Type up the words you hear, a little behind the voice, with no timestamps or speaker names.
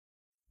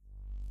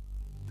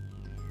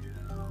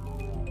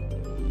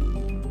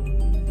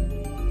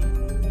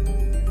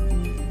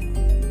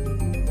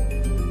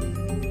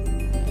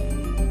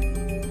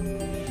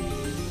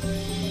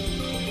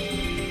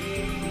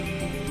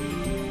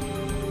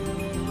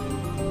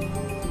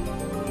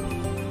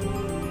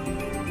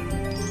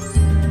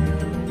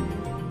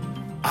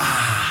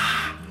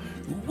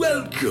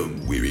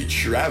Welcome, weary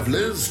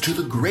travelers, to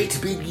the great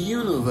big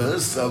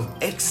universe of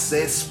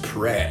Excess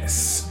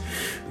Press.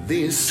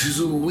 This is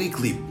a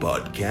weekly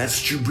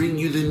podcast to bring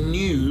you the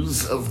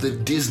news of the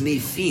Disney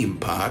theme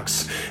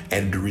parks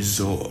and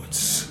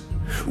resorts.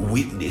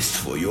 Witness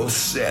for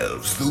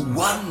yourselves the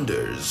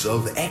wonders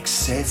of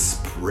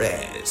Excess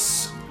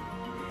Press.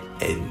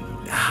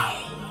 And now,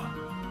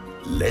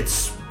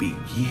 let's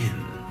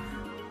begin.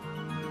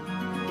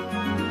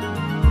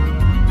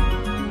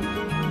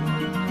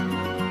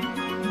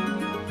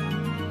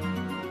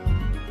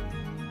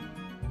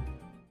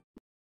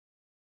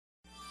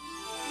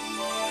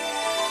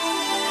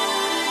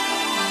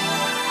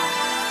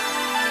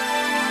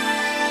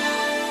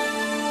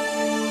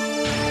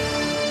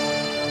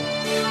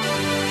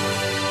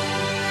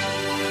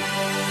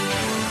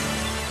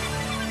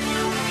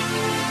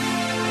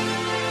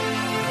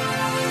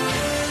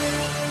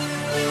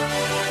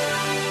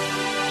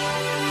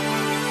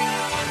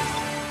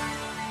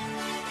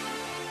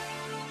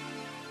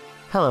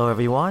 Hello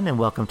everyone, and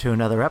welcome to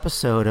another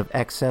episode of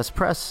Excess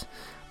Press.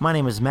 My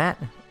name is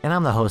Matt, and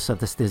I'm the host of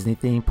this Disney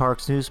Theme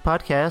Parks News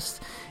Podcast,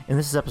 and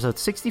this is episode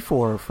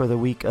 64 for the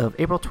week of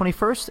April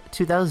 21st,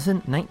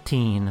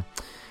 2019.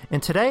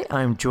 And today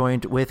I'm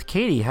joined with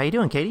Katie. How you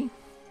doing, Katie?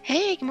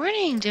 Hey, good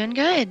morning. Doing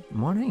good.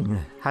 Morning.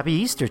 Happy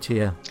Easter to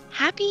you.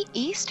 Happy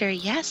Easter.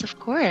 Yes, of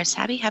course.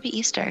 Happy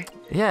Easter.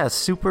 Yeah,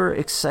 super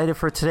excited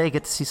for today.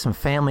 Get to see some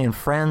family and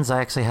friends. I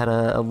actually had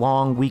a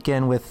long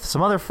weekend with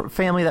some other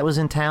family that was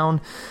in town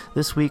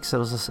this week,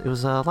 so it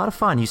was a lot of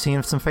fun. You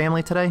seeing some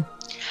family today?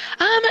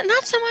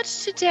 Not so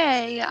much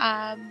today,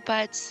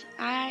 but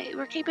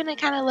we're keeping it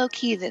kind of low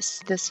key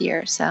this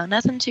year, so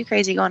nothing too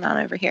crazy going on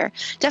over here.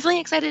 Definitely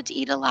excited to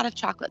eat a lot of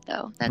chocolate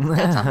though.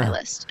 That's on my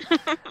list.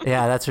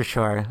 Yeah, that's for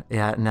sure.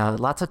 Yeah, no,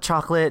 lots of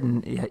chocolate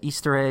and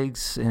Easter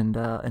eggs and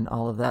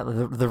all of that.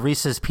 The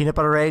Reese's peanut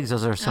butter eggs,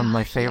 those are some of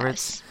my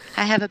favorites. Yes.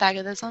 I have a bag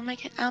of those on my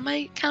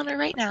counter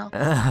right now.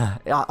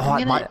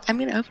 I'm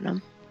gonna open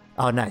them.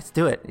 Oh, nice.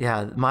 Do it.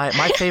 Yeah. My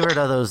favorite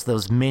are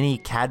those mini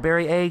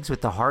Cadbury eggs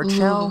with the hard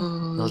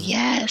shell.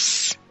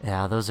 Yes.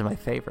 Yeah, those are my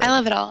favorite. I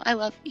love it all. I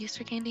love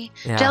Easter candy.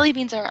 Yeah. Jelly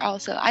beans are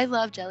also. I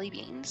love jelly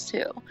beans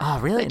too.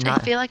 Oh, really? Which I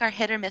feel like are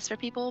hit or miss for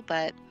people,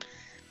 but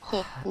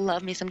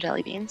love me some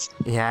jelly beans.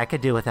 Yeah, I could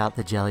do without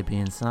the jelly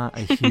beans. Not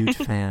a huge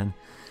fan.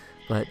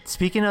 But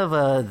speaking of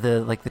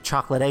the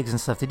chocolate eggs and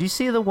stuff, did you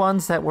see the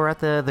ones that were at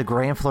the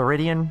Grand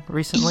Floridian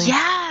recently? Yeah,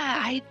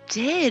 I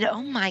did.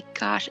 Oh my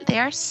gosh, they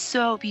are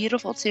so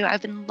beautiful too.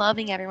 I've been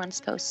loving everyone's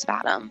posts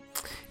about them.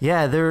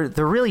 Yeah, they're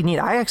really neat.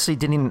 I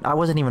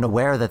wasn't even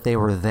aware that they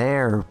were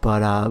there,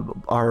 but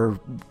our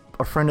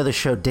friend of the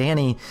show,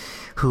 Danny,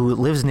 who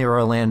lives near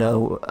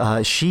Orlando,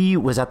 she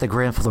was at the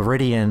Grand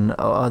Floridian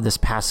this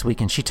past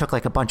week, and she took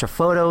like a bunch of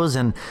photos,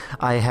 and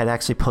I had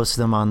actually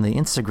posted them on the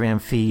Instagram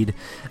feed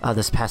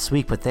this past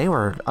week, but they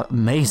were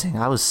amazing.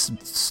 I was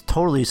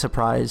totally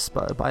surprised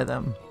by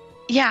them.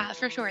 Yeah,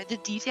 for sure. The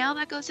detail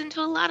that goes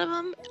into a lot of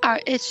them,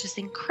 it's just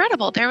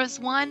incredible. There was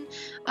one,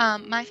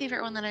 my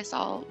favorite one that I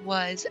saw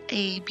was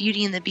a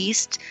Beauty and the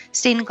Beast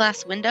stained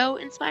glass window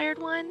inspired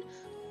one.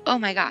 Oh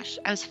my gosh,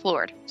 I was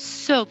floored.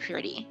 So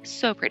pretty,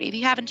 so pretty. If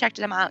you haven't checked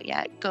them out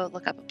yet, go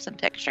look up some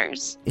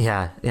pictures.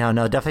 Yeah,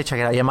 no, definitely check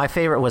it out. Yeah, my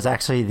favorite was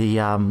actually they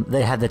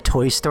had the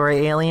Toy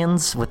Story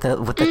aliens with the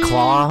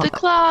claw. The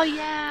claw,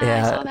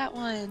 yeah, I saw that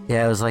one.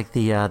 Yeah, it was like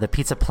the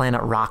Pizza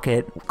Planet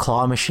rocket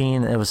claw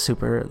machine. It was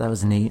super. That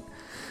was neat.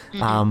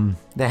 Mm-hmm.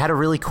 They had a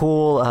really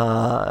cool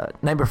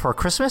Night Before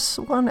Christmas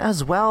one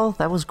as well.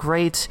 That was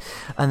great.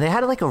 And they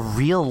had like a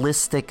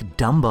realistic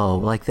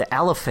Dumbo. Like the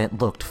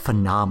elephant looked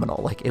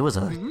phenomenal. Like it was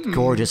a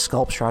gorgeous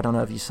sculpture. I don't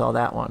know if you saw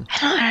that one.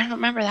 I don't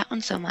remember that one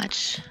so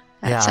much.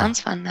 That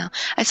sounds fun though.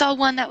 I saw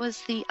one that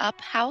was the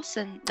Up house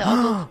and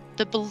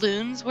the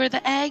balloons were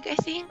the egg, I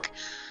think.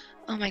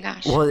 Oh my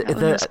gosh, that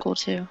one was cool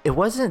too. It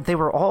wasn't. It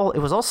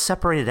was all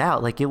separated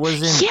out. Like it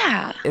wasn't.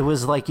 Yeah. It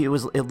was like it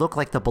looked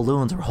like the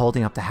balloons were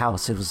holding up the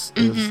house. It was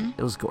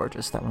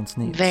gorgeous. That one's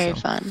neat. Very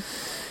fun.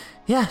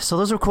 Yeah. So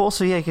those are cool.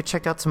 So yeah, you could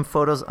check out some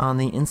photos on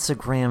the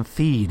Instagram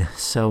feed.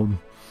 So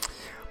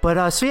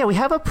we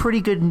have a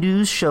pretty good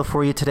news show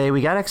for you today.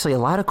 We got actually a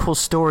lot of cool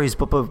stories,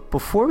 but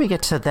before we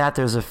get to that,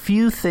 there's a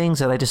few things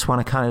that I just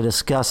want to kind of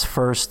discuss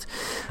first.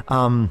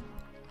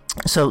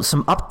 So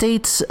some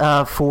updates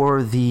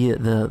for the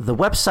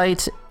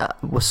website.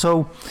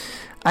 So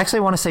actually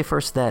I want to say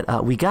first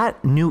that we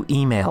got new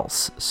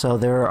emails. So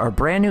there are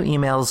brand new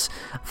emails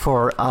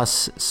for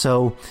us.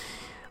 So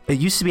it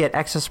used to be at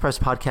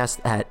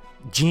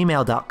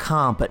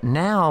excesspresspodcast@gmail.com, but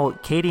now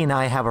Katie and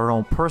I have our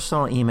own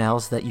personal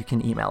emails that you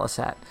can email us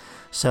at.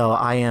 So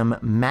I am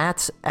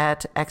Matt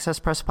at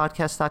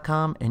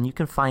excesspresspodcast.com, and you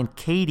can find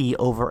Katie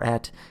over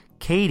at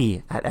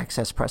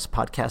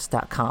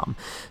Katie@excesspresspodcast.com.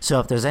 So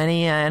if there's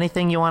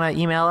anything you want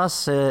to email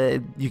us,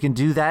 you can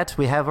do that.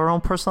 We have our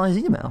own personalized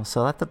email.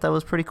 So I thought that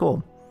was pretty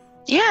cool.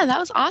 Yeah, that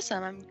was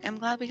awesome. I'm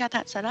glad we got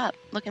that set up.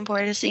 Looking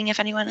forward to seeing if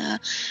anyone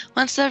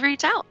wants to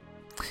reach out.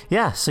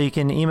 Yeah, so you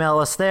can email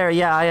us there.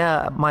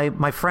 Yeah,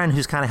 my friend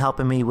who's kind of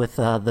helping me with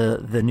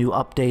the new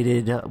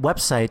updated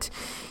website,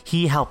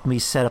 he helped me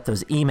set up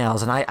those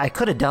emails, and I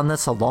could have done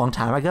this a long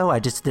time ago. I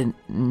just didn't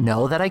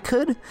know that I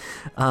could.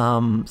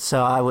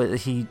 So I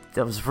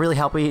was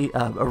really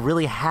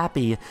really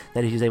happy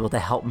that he was able to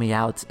help me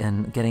out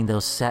in getting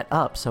those set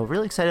up. So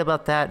really excited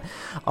about that.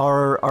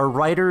 Our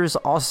writers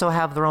also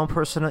have their own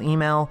personal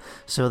email.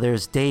 So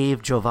there's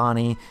Dave,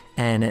 Giovanni,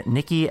 and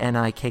Nikki,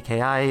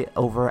 Nikki,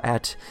 over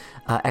at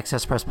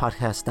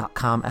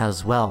excesspresspodcast.com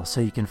as well.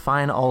 So you can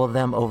find all of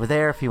them over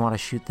there if you want to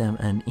shoot them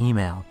an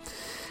email.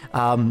 We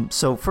have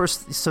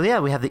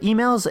the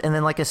emails, and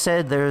then like I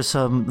said, there's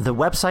the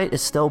website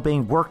is still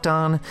being worked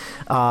on.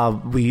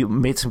 We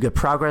made some good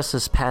progress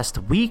this past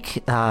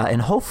week,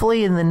 and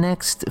hopefully in the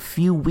next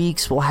few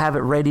weeks we'll have it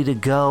ready to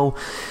go.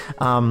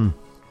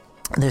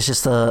 There's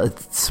just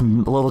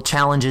some little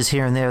challenges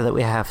here and there that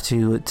we have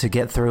to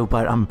get through,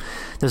 but I'm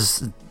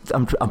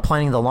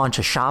planning to launch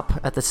a shop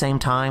at the same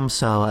time,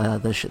 so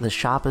the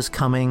shop is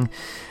coming,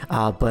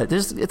 but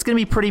it's going to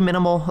be pretty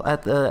minimal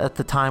at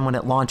the time when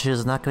it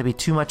launches. Not going to be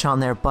too much on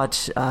there,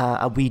 but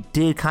we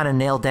did kind of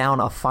nail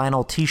down a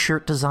final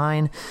T-shirt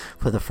design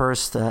for the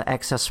first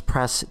Excess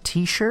Press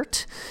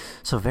T-shirt.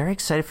 So very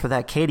excited for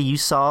that. Katie, you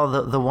saw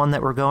the one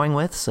that we're going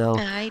with, so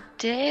I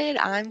did.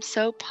 I'm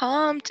so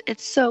pumped.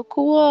 It's so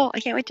cool. I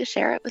can't wait to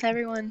share it with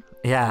everyone.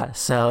 Yeah,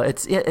 so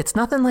it's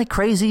nothing like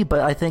crazy,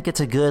 but I think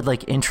it's a good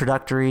like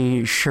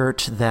introductory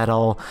shirt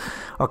that'll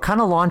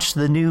kind of launch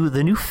the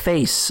new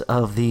face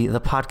of the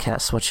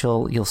podcast, which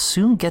you'll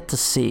soon get to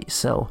see.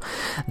 So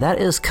that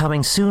is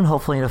coming soon.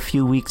 Hopefully in a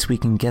few weeks we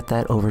can get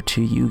that over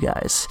to you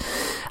guys.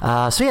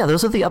 So yeah,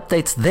 those are the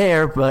updates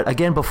there. But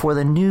again, before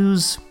the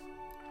news,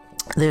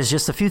 there's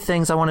just a few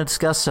things I want to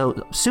discuss.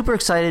 So super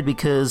excited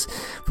because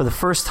for the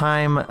first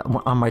time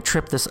on my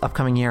trip this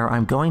upcoming year,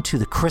 I'm going to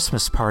the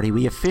Christmas party.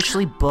 We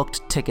officially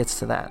booked tickets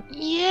to that.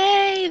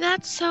 Yay,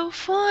 that's so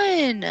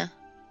fun.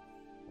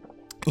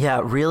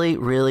 Yeah, really,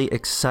 really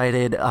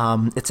excited.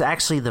 It's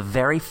actually the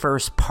very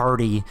first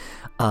party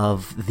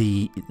of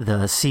the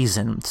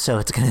season. So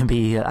it's going to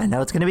be, I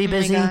know it's going to be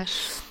busy. Oh my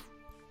gosh.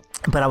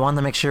 But I wanted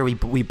to make sure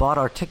we bought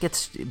our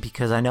tickets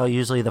because I know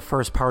usually the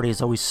first party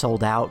is always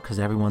sold out because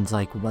everyone's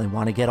like, they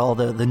want to get all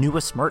the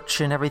newest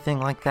merch and everything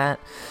like that.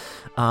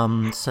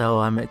 So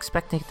I'm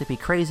expecting it to be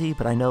crazy,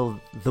 but I know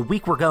the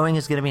week we're going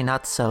is going to be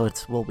nuts, so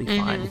we'll be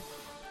fine.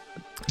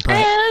 But,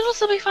 yeah, it'll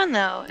still be fun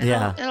though.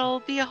 It'll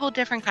be a whole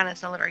different kind of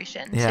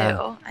celebration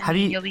too.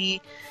 You'll be.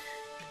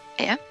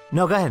 Yeah.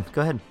 No, go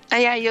ahead.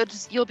 Yeah,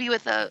 you'll be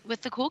with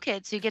the cool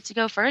kids. So you get to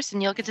go first,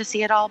 and you'll get to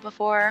see it all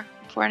before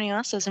anyone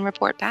else does and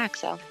report back.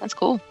 So that's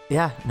cool.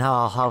 Yeah. No,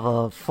 I'll have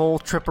a full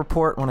trip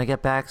report when I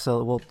get back.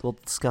 So we'll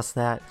discuss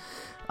that.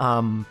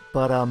 Have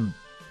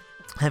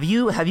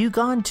you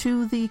gone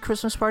to the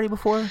Christmas party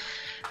before?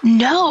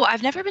 No,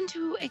 I've never been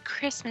to a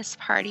Christmas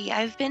party.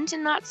 I've been to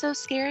Not So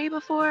Scary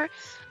before,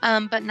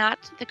 but not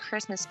the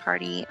Christmas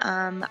party.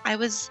 I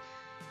was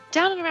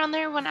down and around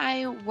there when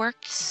I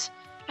worked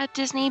at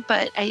Disney,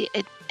 but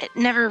it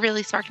never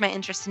really sparked my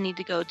interest to need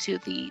to go to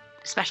the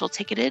special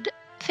ticketed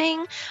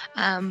thing.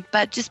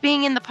 But just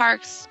being in the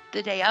parks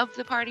the day of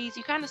the parties,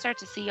 you kind of start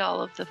to see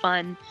all of the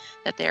fun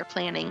that they're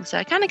planning. So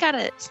I kind of got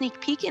a sneak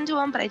peek into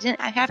them, but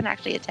I haven't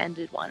actually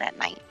attended one at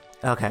night.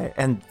 Okay,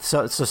 and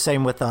so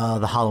same with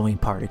the Halloween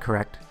party,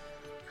 correct?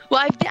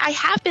 Well, I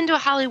have been to a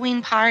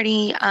Halloween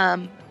party.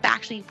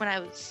 Actually, when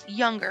I was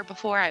younger,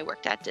 before I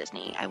worked at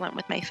Disney, I went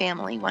with my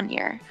family one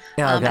year.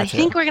 Yeah, but I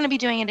think we're going to be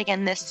doing it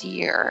again this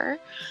year.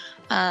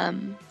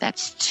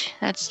 That's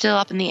still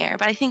up in the air,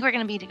 but I think we're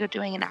going to be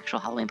doing an actual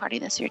Halloween party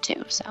this year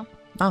too. So.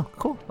 Oh,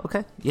 cool.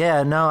 Okay.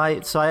 Yeah. No. I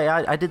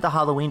did the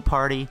Halloween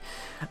party,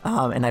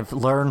 and I've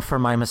learned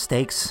from my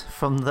mistakes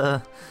from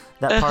that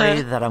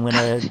party that I'm going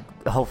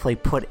to hopefully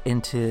put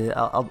into.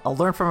 I'll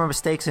learn from my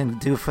mistakes and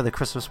do it for the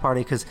Christmas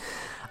party because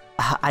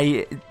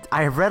I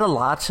read a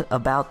lot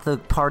about the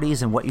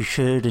parties and what you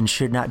should and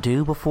should not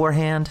do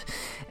beforehand,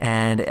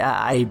 and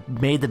I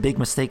made the big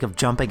mistake of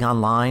jumping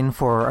online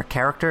for a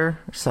character.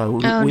 So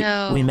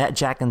we met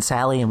Jack and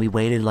Sally, and we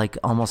waited like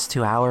almost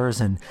 2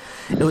 hours, and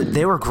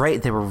they were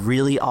great. They were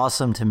really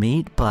awesome to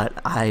meet, but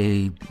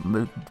it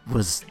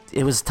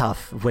was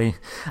tough.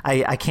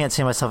 I can't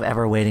see myself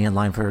ever waiting in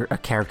line for a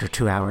character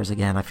 2 hours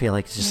again. I feel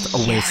like it's just a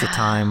waste of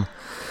time.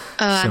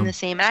 I'm the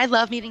same. And I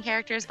love meeting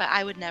characters, but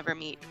I would never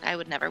wait that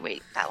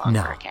long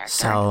for a character.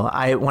 So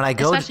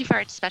especially for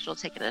a special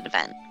ticketed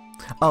event.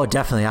 Oh,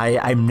 definitely.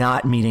 I'm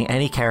not meeting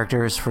any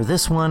characters for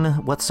this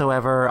one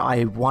whatsoever.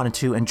 I wanted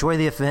to enjoy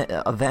the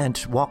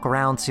event, walk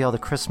around, see all the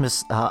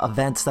Christmas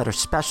events that are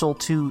special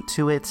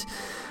to it.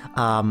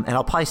 And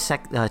I'll probably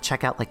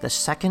check out like the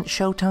second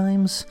show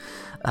times.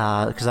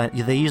 Because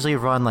they usually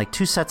run like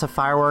 2 sets of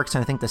fireworks,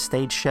 and I think the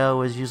stage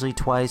show is usually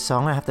twice. So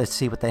I'm gonna have to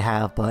see what they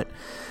have, but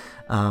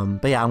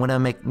yeah, I'm gonna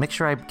make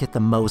sure I get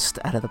the most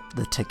out of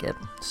the ticket.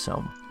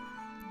 So,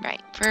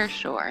 right, for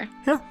sure.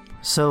 Yeah,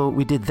 So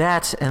we did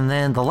that, and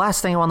then the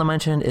last thing I want to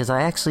mention is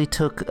I actually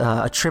took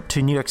a trip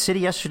to New York City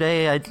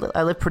yesterday.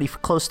 I live pretty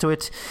close to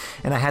it,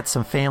 and I had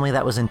some family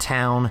that was in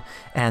town,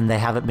 and they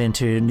haven't been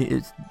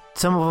to.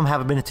 Some of them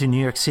haven't been to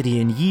New York City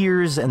in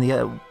years, and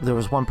there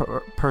was one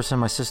person,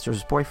 my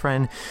sister's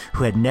boyfriend,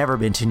 who had never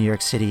been to New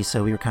York City,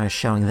 so we were kind of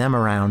showing them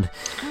around.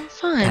 Oh,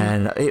 fun.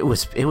 And it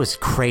was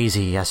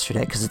crazy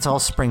yesterday because it's all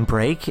spring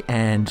break,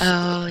 and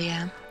oh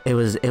yeah. It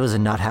was a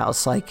nut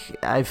house. Like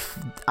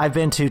I've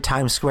been to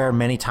Times Square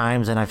many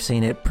times and I've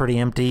seen it pretty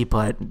empty,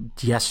 but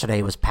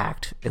yesterday was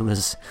packed. It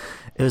was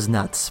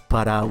nuts.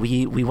 But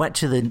we went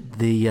to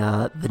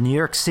the New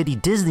York City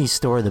Disney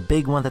store, the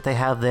big one that they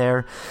have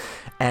there,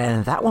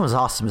 and that one was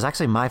awesome. It was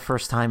actually my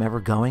first time ever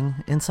going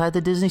inside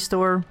the Disney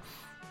store.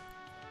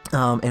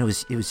 And it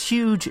was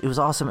huge. It was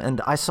awesome, and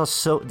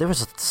there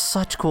was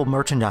such cool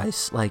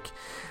merchandise. Like,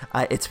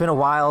 it's been a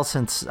while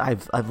since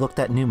I've looked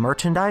at new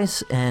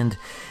merchandise, and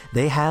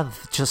they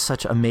have just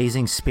such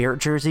amazing Spirit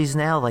jerseys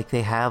now. Like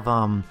they have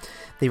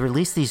they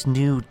released these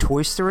new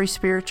Toy Story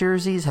Spirit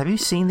jerseys. Have you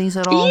seen these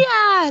at all?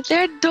 Yeah,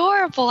 they're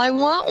adorable. I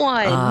want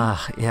one.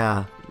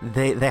 Yeah.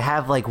 They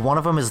have, like, one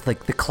of them is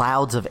like the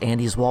clouds of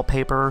Andy's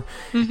wallpaper,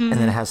 and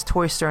then it has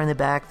Toy Story in the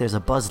back. There's a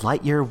Buzz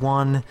Lightyear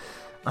one.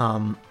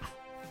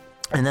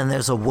 And then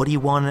there's a Woody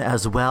one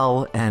as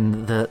well,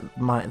 and the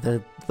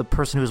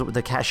person who was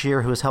the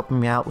cashier who was helping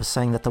me out was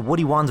saying that the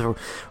Woody ones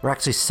were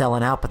actually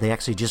selling out, but they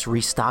actually just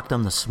restocked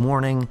them this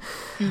morning,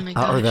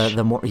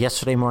 or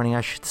yesterday morning,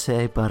 I should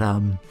say. But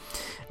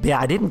yeah,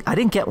 I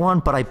didn't get one,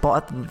 but I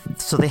bought.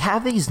 So they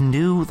have these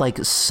new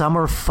like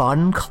summer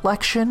fun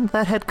collection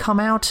that had come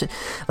out.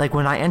 Like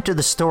when I entered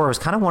the store, it was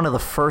kind of one of the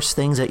first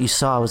things that you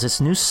saw was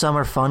this new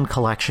summer fun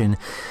collection.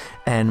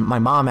 And my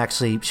mom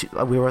actually,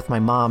 we were with my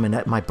mom,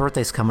 and my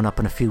birthday's coming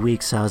up in a few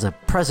weeks. So as a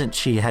present,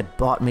 she had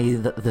bought me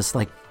this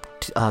like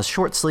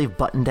short sleeve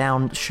button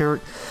down shirt.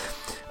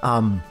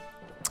 I'm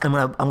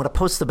gonna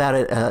post about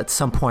it at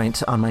some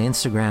point on my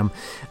Instagram.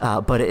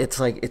 But it's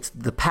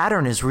the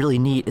pattern is really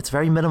neat. It's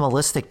very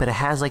minimalistic, but it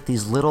has like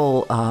these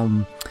little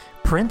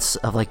prints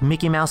of like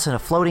Mickey Mouse in a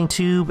floating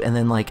tube, and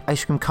then like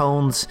ice cream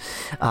cones,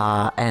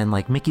 and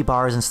like Mickey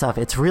bars and stuff.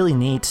 It's really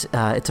neat.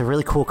 It's a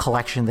really cool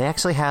collection. They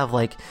actually have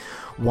like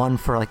one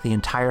for like the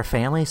entire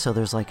family, so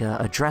there's like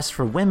a dress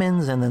for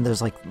women's, and then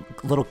there's like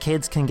little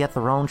kids can get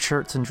their own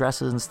shirts and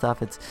dresses and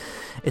stuff.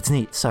 It's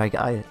neat. So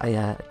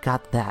I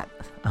got that.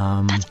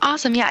 That's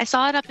awesome. Yeah, I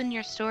saw it up in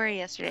your story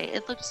yesterday.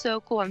 It looked so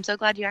cool. I'm so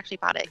glad you actually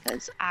bought it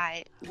because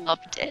I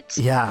loved it.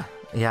 Yeah,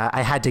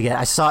 I had to get it.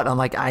 I saw it, and I'm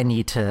like, I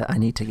need to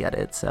get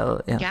it.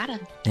 So yeah. Gotta.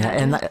 Yeah,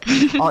 and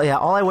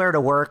all I wear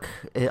to work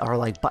are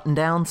like button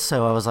downs.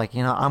 So I was like,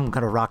 I'm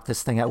gonna rock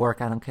this thing at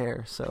work. I don't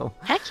care. So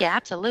heck yeah,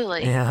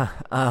 absolutely. Yeah.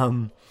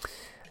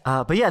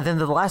 But yeah, then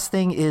the last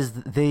thing is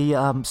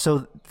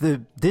so the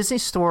Disney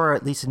store,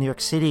 at least in New York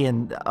City,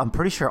 and I'm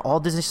pretty sure all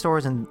Disney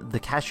stores, and the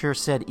cashier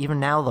said even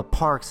now the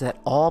parks, that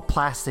all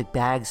plastic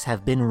bags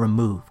have been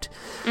removed.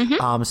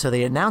 So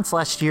they announced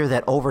last year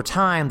that over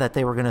time that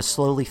they were going to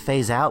slowly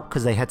phase out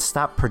because they had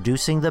stopped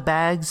producing the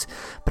bags,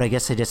 but I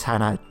guess they just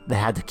had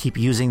to keep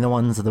using the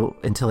ones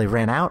until they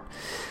ran out.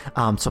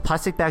 So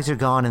plastic bags are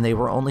gone, and they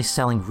were only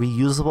selling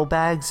reusable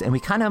bags. And we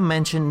kind of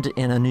mentioned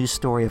in a news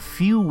story a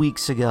few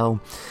weeks ago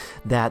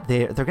that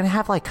they're going to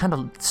have like kind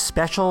of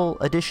special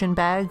edition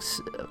bags,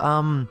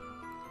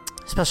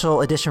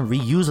 special edition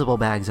reusable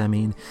bags, I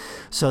mean.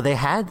 So they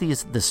had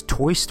this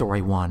Toy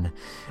Story one,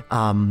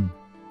 and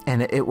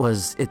it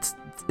was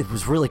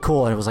really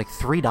cool, and it was like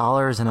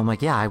 $3, and I'm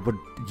like, yeah, I would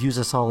use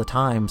this all the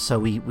time. So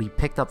we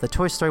picked up the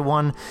Toy Story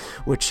one,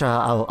 which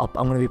I'm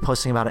going to be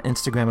posting about on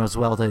Instagram as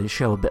well to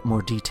show a bit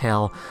more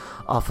detail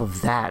off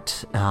of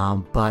that.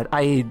 But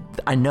I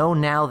know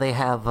now they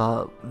have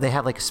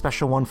like a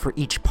special one for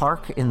each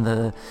park in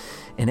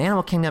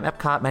Animal Kingdom,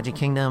 Epcot, Magic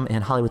Kingdom,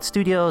 and Hollywood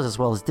Studios, as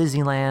well as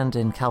Disneyland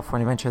and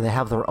California Adventure. They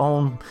have their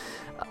own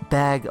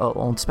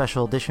own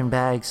special edition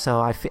bag.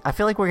 So I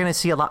feel like we're going to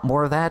see a lot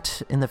more of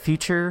that in the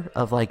future,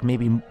 of like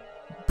maybe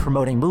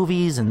promoting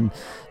movies, and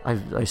I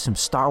assume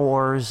Star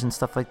Wars and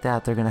stuff like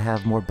that. They're going to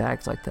have more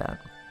bags like that.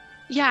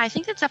 Yeah, I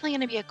think that's definitely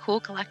going to be a cool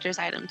collector's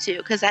item too,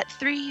 because at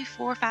 $3,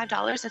 $4,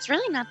 $5, that's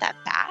really not that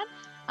bad.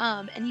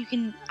 And you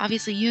can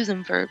obviously use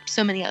them for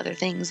so many other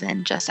things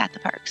than just at the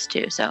parks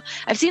too. So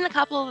I've seen a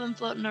couple of them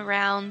floating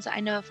around. I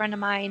know a friend of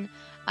mine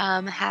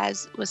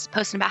was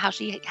posting about how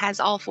she has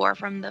all 4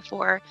 from the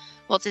 4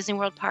 Walt Disney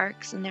World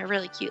parks, and they're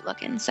really cute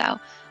looking. So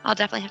I'll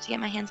definitely have to get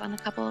my hands on a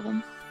couple of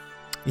them.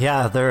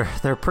 Yeah,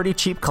 they're pretty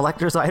cheap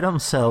collector's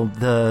items. So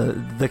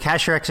the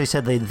cashier actually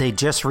said they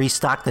just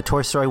restocked the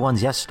Toy Story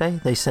ones yesterday.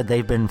 They said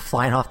they've been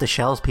flying off the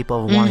shelves.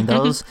 People have wanting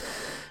those.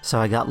 So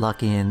I got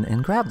lucky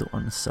and grabbed the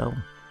ones. So.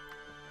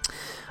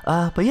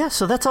 But yeah,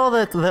 so that's all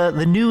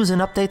the news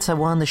and updates I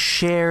wanted to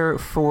share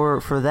for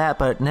that.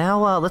 But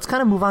now let's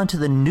kind of move on to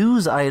the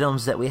news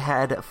items that we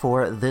had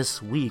for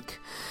this week.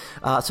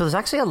 So there's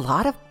actually a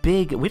lot of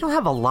we don't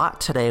have a lot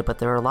today, but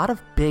there are a lot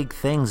of big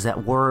things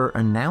that were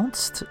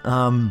announced.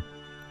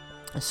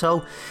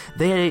 So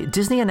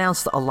Disney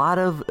announced a lot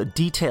of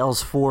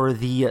details for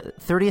the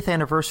 30th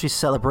anniversary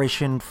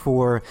celebration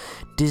for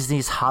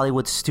Disney's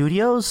Hollywood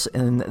Studios,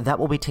 and that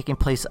will be taking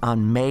place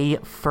on May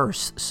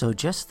 1st, so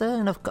just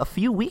in a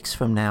few weeks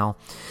from now.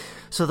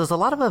 So there's a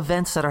lot of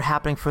events that are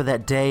happening for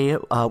that day,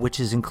 which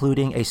is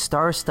including a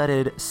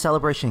star-studded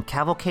celebration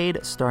cavalcade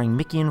starring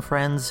Mickey and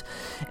Friends,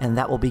 and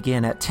that will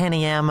begin at 10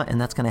 a.m., and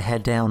that's going to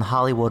head down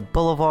Hollywood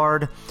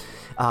Boulevard.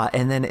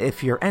 And then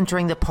if you're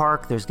entering the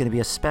park, there's going to be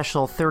a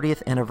special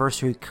 30th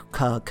anniversary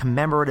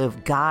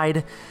commemorative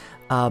guide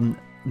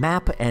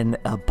map and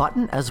a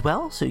button as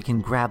well, so you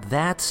can grab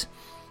that.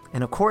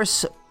 And of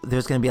course,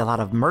 there's going to be a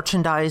lot of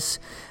merchandise.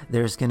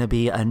 There's going to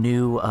be a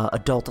new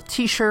adult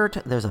t-shirt.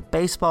 There's a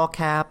baseball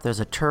cap. There's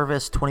a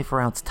Tervis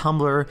 24-ounce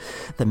tumbler.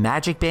 The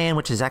Magic Band,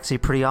 which is actually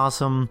pretty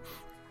awesome.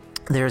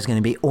 There's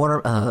going to be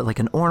like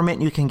an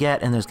ornament you can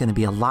get, and there's going to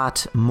be a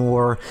lot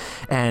more.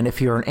 And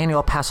if you're an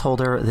annual pass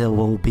holder, there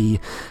will be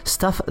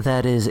stuff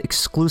that is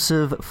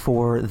exclusive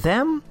for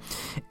them.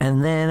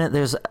 And then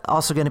there's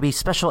also going to be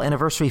special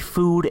anniversary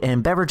food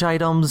and beverage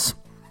items.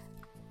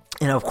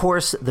 And of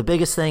course, the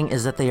biggest thing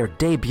is that they are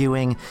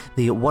debuting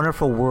the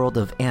Wonderful World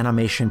of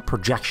Animation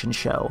projection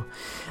show.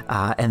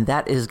 And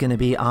that is going to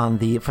be on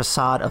the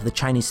facade of the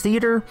Chinese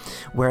Theater,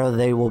 where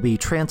they will be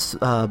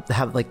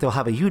they'll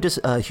have a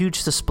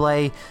huge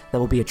display that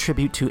will be a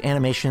tribute to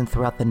animation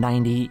throughout the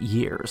 90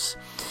 years.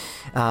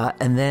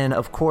 And then,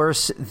 of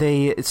course,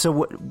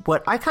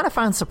 what I kind of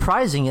found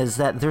surprising is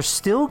that they're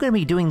still going to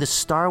be doing the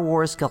Star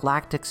Wars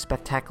Galactic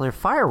Spectacular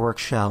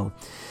Fireworks Show.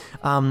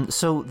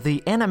 So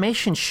the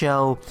animation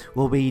show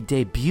will be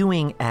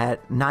debuting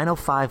at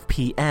 9:05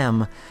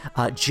 p.m.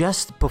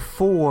 Just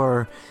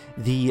before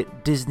the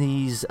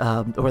Disney's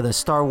or the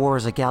Star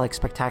Wars Galactic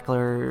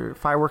Spectacular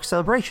Fireworks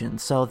celebration.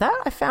 So that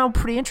I found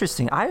pretty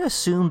interesting. I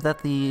assumed that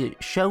the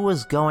show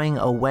was going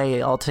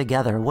away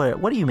altogether.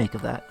 What do you make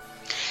of that?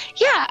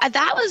 Yeah,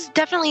 that was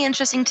definitely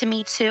interesting to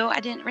me too. I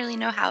didn't really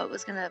know how it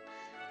was going to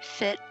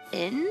fit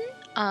in,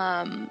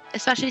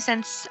 especially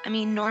since,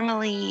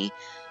 normally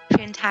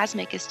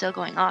Fantasmic is still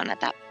going on at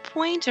that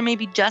point, or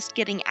maybe just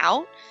getting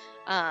out.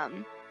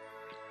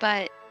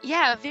 But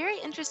yeah, very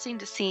interesting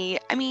to see.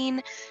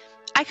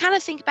 I kind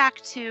of think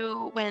back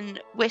to when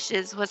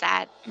Wishes was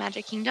at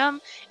Magic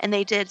Kingdom and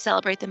they did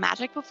celebrate the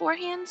magic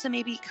beforehand. So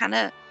maybe kind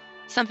of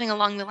something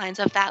along the lines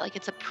of that, like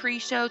it's a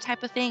pre-show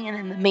type of thing and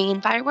then the main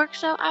fireworks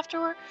show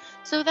afterward.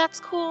 So that's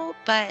cool,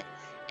 but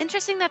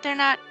interesting that they're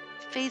not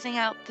phasing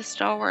out the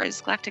Star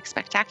Wars Galactic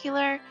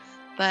Spectacular.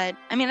 But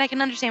I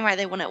can understand why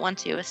they wouldn't want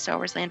to with Star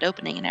Wars Land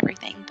opening and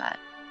everything, but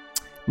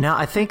no,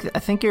 I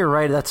think you're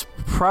right. That's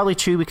probably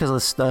true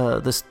because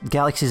of this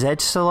Galaxy's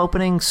Edge still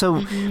opening.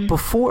 So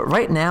before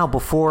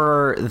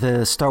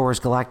the Star Wars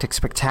Galactic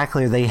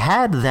Spectacular, they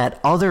had that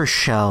other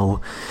show.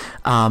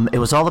 It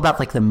was all about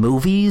like the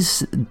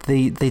movies.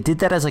 They did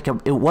that as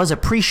it was a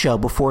pre-show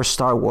before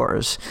Star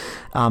Wars.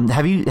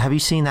 Have you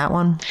seen that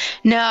one?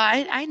 No,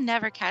 I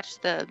never catch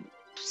the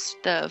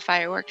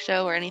fireworks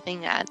show or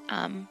anything at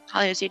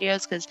Hollywood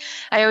Studios because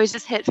I always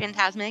just hit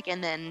Fantasmic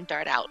and then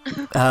dart out.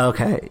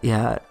 Okay,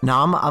 yeah. No,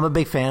 I'm a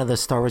big fan of the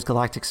Star Wars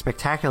Galactic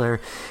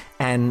Spectacular,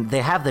 and they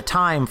have the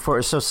time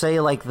for. So say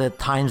like the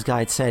Times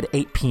Guide said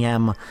 8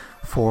 p.m.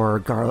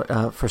 for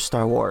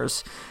Star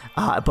Wars.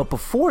 But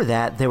before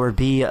that, there would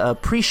be a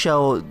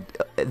pre-show.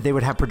 They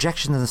would have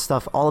projections and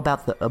stuff all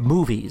about the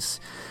movies,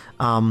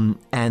 and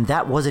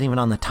that wasn't even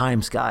on the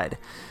Times Guide.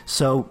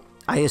 So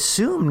I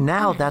assume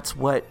now that's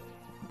what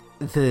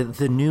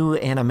the new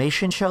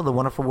animation show, The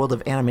Wonderful World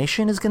of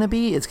Animation, is going to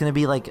be. It's going to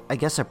be like, I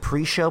guess, a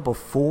pre-show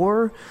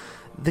before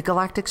the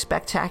Galactic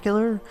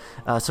Spectacular.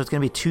 So it's going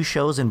to be 2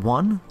 shows in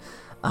one.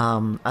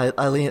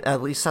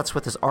 At least that's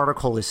what this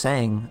article is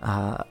saying.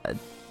 I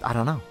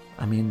don't know.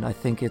 I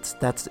think it's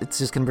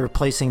just going to be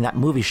replacing that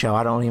movie show.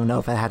 I don't even know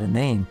if it had a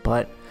name,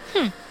 but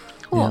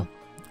cool.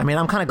 Yeah.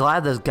 I'm kind of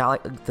glad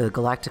the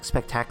Galactic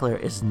Spectacular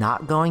is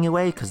not going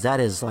away, because that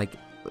is like,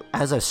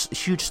 as a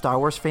huge Star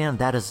Wars fan,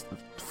 that is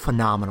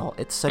phenomenal.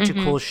 It's such a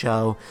cool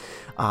show.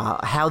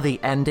 How they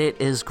end it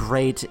is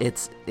great.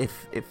 It's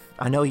if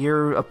I know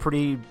you're a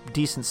pretty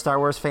decent Star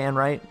Wars fan,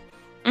 right?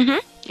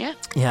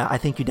 Yeah, I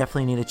think you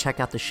definitely need to check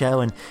out the show.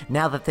 And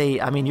now that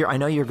I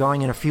know you're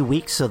going in a few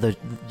weeks, so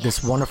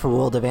this Wonderful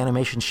World of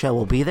Animation show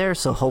will be there.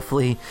 So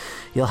hopefully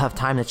you'll have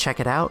time to check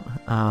it out.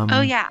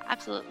 Oh yeah,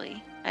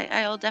 absolutely.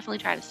 I'll definitely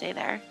try to stay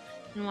there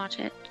and watch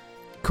it.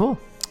 Cool.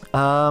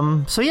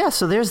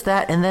 So there's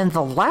that. And then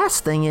the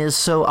last thing is,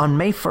 so on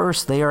May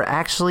 1st, they are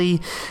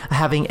actually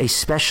having a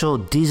special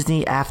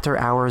Disney After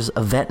Hours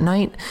event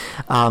night.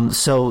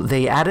 So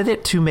they added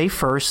it to May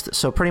 1st.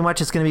 So pretty much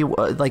it's going to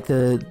be like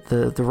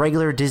the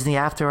regular Disney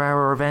After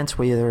Hour events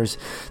where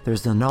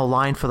there's no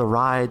line for the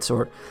rides,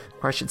 or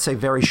I should say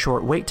very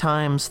short wait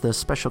times, the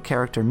special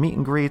character meet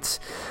and greets.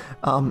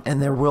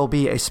 And there will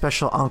be a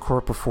special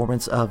encore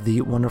performance of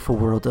the Wonderful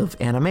World of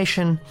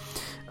Animation.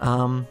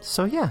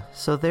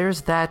 So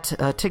there's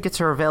that.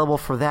 Tickets are available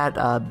for that.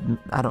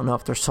 I don't know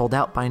if they're sold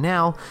out by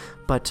now,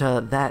 but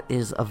that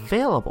is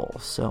available.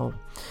 So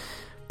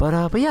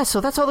But yeah,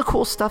 so that's all the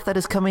cool stuff that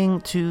is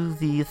coming to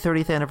the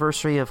 30th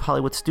anniversary of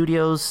Hollywood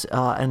Studios,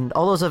 and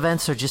all those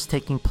events are just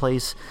taking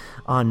place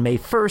on May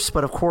 1st.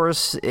 But of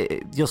course,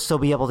 you'll still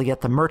be able to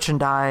get the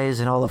merchandise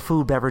and all the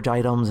food, beverage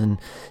items, and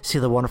see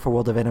the wonderful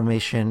world of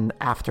animation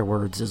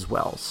afterwards as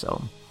well.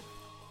 So,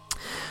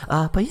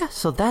 but yeah,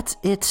 so that's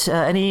it.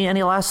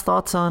 Any last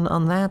thoughts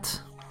on that?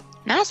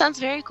 No, sounds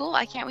very cool.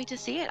 I can't wait to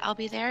see it. I'll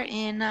be there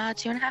in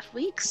 2.5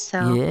 weeks.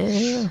 So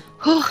Yeah.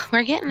 whew,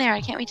 we're getting there.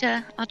 I can't wait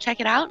I'll check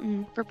it out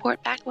and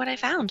report back what I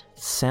found.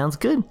 Sounds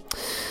good.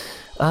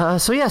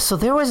 So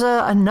there was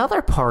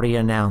another party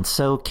announced.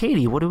 So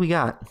Katie, what do we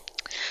got?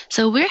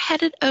 So we're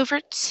headed over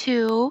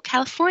to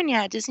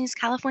California, Disney's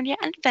California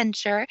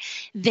Adventure.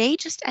 They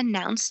just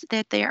announced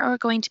that they are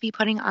going to be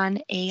putting on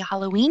a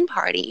Halloween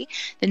party,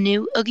 the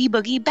new Oogie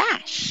Boogie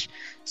Bash.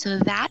 So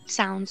that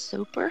sounds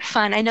super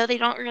fun. I know they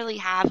don't really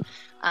have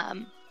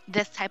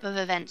this type of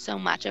event so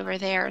much over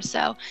there.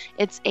 So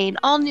it's an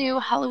all-new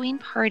Halloween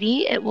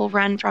party. It will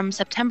run from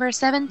September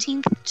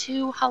 17th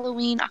to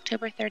Halloween,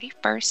 October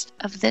 31st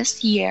of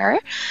this year.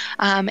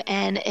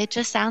 And it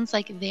just sounds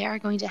like they are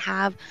going to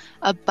have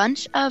a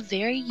bunch of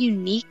very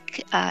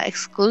unique,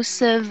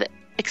 exclusive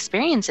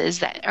experiences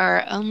that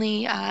are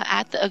only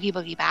at the Oogie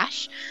Boogie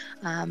Bash.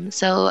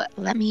 So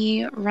let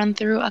me run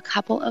through a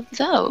couple of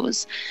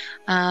those.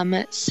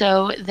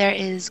 So there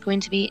is going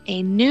to be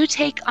a new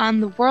take on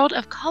the World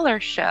of Color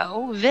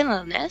show,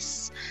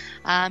 Villainous.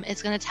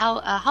 It's going to tell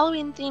a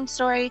Halloween-themed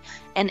story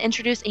and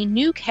introduce a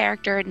new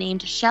character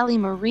named Shelly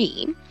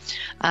Marie.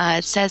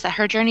 It says that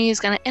her journey is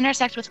going to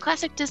intersect with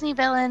classic Disney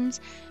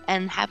villains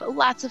and have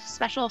lots of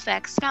special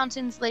effects,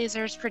 fountains,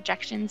 lasers,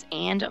 projections,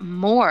 and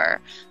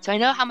more. So I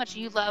know how much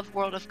you love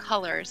World of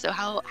Color, so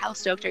how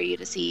stoked are you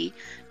to see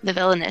the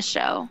Villainous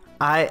show?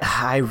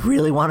 I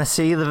really want to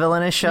see the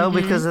Villainous show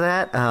because of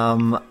that.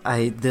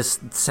 This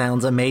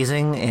sounds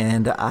amazing,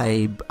 and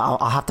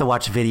I'll have to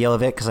watch a video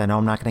of it because I know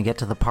I'm not going to get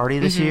to the party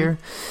this year.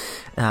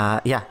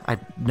 I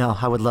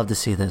would love to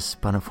see this,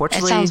 but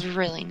unfortunately, it sounds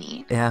really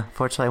neat. Yeah,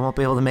 fortunately, I won't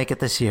be able to make it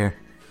this year.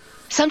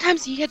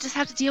 Sometimes you just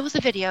have to deal with the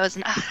videos,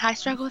 and I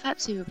struggle with that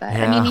too. But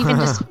Yeah. I mean, even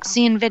just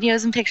seeing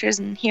videos and pictures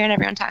and hearing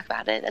everyone talk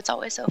about it, it's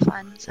always so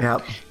fun. So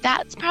Yep.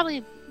 that's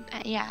probably,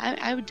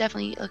 I would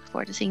definitely look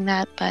forward to seeing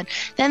that. But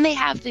then they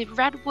have the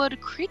Redwood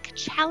Creek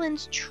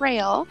Challenge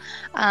Trail.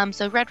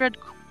 So Redwood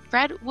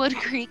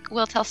Creek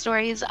will tell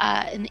stories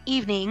in the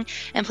evening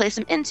and place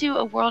them into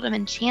a world of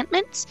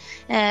enchantment,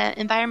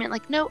 environment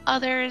like no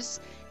others.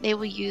 They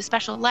will use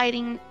special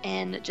lighting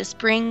and just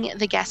bring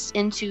the guests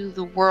into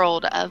the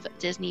world of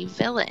Disney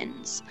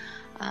villains.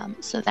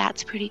 So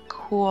that's pretty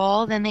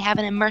cool. Then they have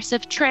an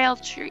immersive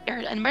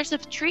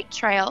treat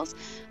trails.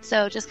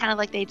 So just kind of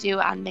like they do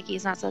on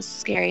Mickey's Not So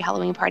Scary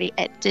Halloween Party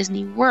at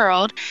Disney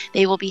World,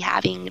 they will be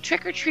having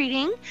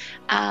trick-or-treating,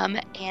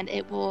 and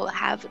it will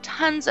have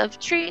tons of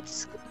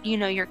treats,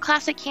 your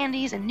classic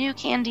candies and new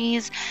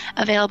candies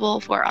available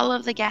for all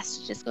of the guests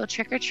to just go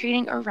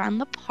trick-or-treating around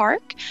the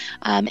park.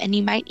 And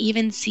you might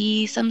even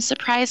see some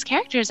surprise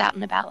characters out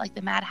and about, like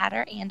the Mad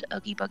Hatter and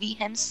Oogie Boogie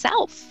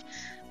himself,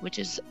 which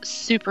is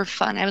super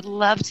fun. I would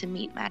love to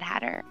meet Mad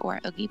Hatter or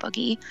Oogie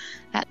Boogie.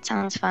 That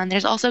sounds fun.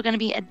 There's also going to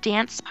be a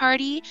dance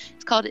party.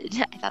 It's called,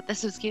 I thought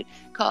this was cute,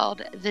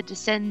 called the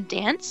Descend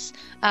Dance.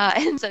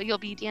 And so you'll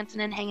be dancing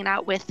and hanging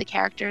out with the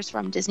characters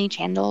from Disney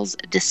Channel's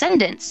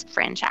Descendants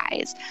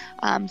franchise.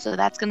 So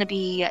that's going to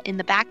be in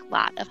the back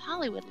lot of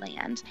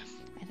Hollywoodland.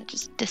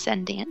 Just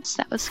Descend Dance.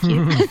 That was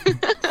cute.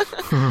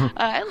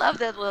 I love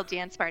the little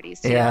dance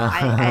parties too.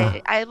 Yeah.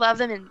 I love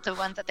them, and the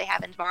ones that they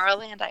have in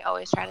Tomorrowland, I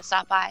always try to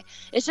stop by.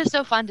 It's just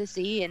so fun to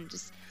see and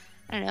just,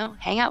 I don't know,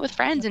 hang out with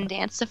friends and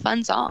dance to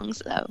fun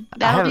songs. So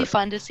that'll be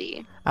fun to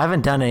see. I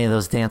haven't done any of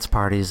those dance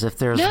parties. If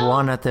there's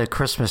one at the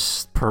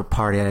Christmas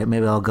party,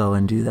 maybe I'll go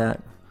and do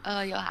that.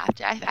 Oh, you'll have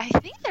to. I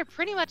think they're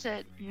pretty much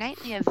a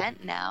nightly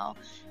event now.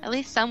 At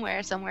least somewhere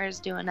is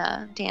doing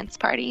a dance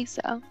party.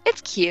 So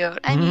it's cute.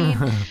 I mean,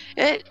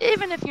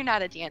 even if you're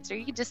not a dancer,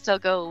 you can just still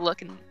go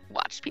look and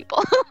watch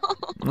people.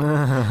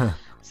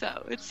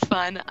 So it's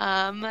fun.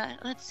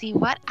 Let's see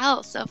what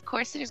else. So of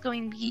course, there's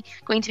going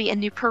to be a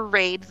new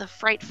parade, the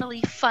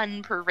Frightfully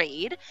Fun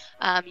Parade.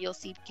 You'll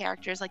see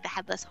characters like the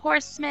Headless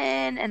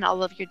Horseman and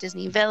all of your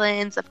Disney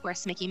villains. Of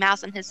course, Mickey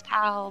Mouse and his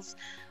pals.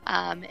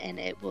 And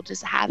it will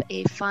just have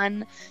a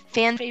fun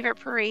fan favorite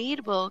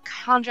parade. We'll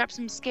conjure up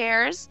some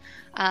scares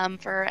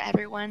for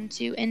everyone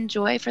to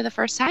enjoy for the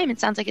first time. It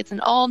sounds like it's an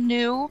all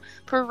new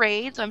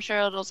parade, so I'm sure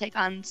it'll take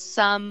on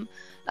some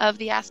of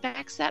the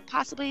aspects that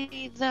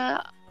possibly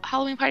the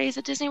Halloween parties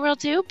at Disney World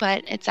do,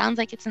 but it sounds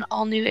like it's an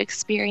all new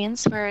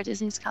experience for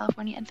Disney's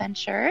California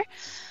Adventure.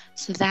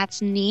 So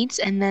that's neat.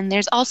 And then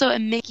there's also a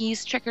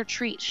Mickey's Trick or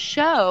Treat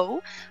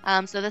show.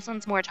 So this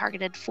one's more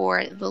targeted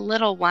for the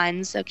little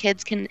ones. So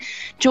kids can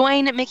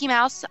join Mickey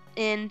Mouse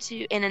in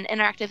an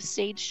interactive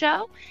stage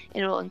show.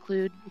 It will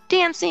include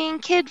dancing,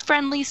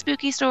 kid-friendly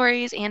spooky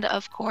stories, and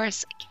of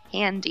course,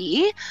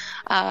 candy.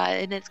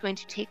 And it's going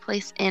to take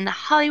place in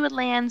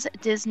Hollywoodland's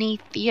Disney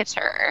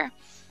Theater.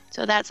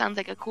 So that sounds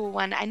like a cool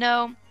one. I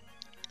know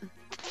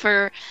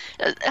for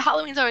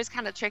Halloween's always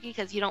kind of tricky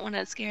because you don't want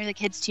to scare the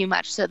kids too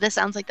much. So this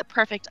sounds like the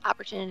perfect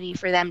opportunity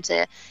for them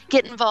to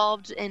get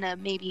involved in a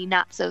maybe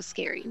not so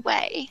scary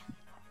way.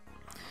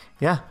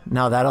 Yeah,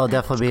 no, that'll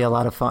definitely be a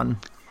lot of fun.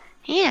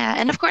 Yeah,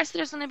 and of course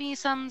there's going to be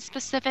some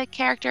specific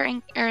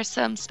or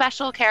some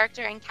special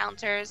character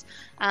encounters.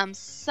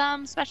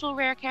 Some special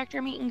rare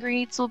character meet and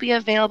greets will be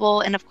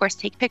available, and of course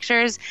take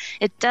pictures.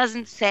 It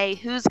doesn't say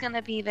who's going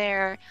to be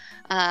there.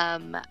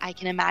 I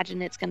can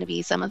imagine it's going to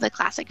be some of the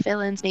classic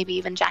villains. Maybe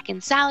even Jack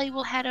and Sally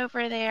will head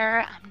over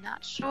there. I'm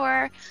not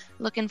sure.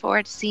 Looking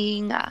forward to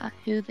seeing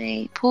who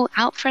they pull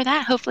out for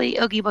that. Hopefully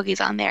Oogie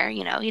Boogie's on there.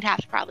 You know, he'd have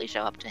to probably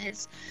show up to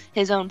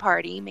his own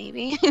party,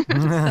 maybe.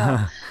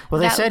 Well,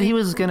 they said he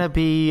was going to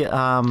be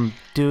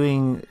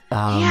doing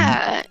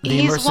the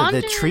immersive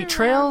the treat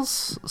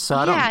trails. So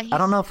I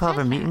don't know if he'll have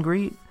a meet and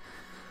greet.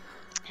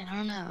 I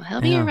don't know.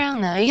 He'll be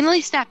around though. You can at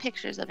least snap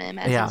pictures of him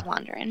as he's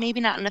wandering. Maybe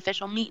not an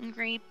official meet and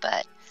greet,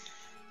 but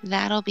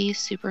that'll be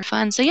super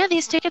fun. So yeah,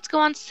 these tickets go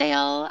on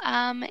sale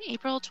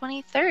April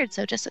 23rd.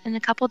 So just in a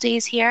couple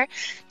days here.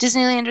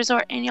 Disneyland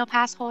Resort annual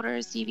pass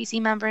holders,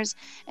 DVC members,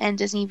 and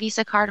Disney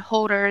Visa card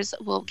holders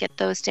will get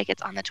those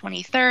tickets on the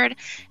 23rd,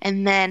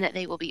 and then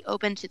they will be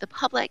open to the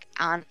public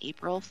on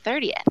April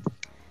 30th.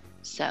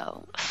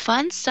 So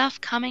fun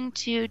stuff coming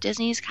to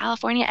Disney's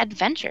California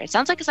Adventure. It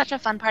sounds like it's such a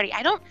fun party.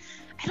 I don't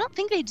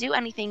think they do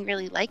anything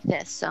really like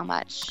this so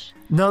much.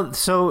 No,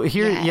 so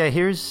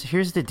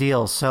here's the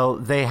deal. So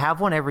they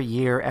have one every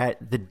year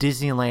at the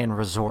Disneyland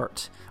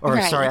Resort,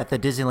 at the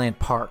Disneyland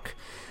Park.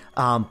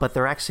 But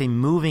they're actually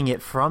moving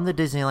it from the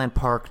Disneyland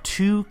Park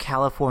to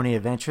California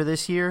Adventure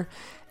this year.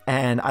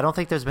 And I don't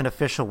think there's been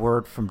official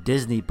word from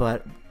Disney,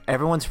 but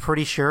everyone's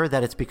pretty sure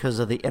that it's because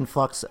of the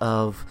influx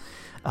of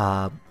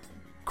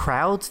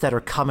crowds that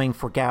are coming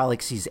for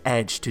Galaxy's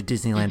Edge to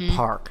Disneyland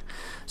Park.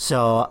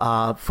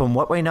 So from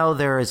what we know,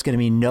 there is going to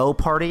be no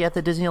party at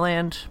the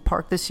Disneyland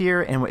Park this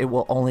year, and it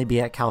will only be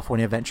at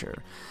California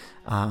Adventure.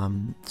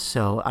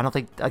 So I don't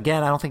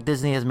think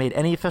Disney has made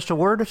any official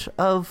word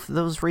of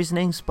those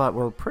reasonings, but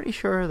we're pretty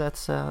sure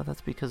that's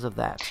because of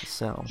that.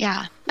 So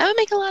yeah, that would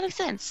make a lot of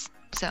sense.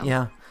 So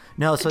yeah,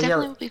 no, so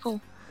definitely would be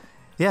cool.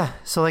 Yeah,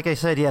 so like I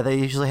said, they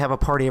usually have a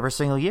party every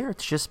single year.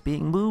 It's just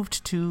being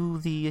moved to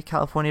the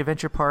California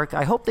Adventure Park.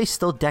 I hope they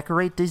still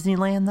decorate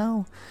Disneyland,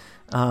 though.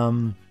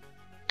 I'm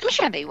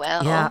sure they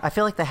will. Yeah, I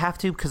feel like they have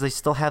to because they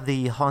still have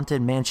the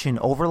Haunted Mansion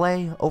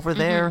overlay over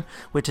there,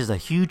 which is a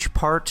huge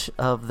part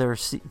of their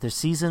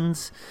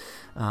seasons.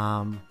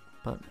 But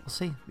we'll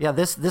see. Yeah,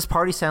 this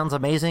party sounds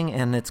amazing,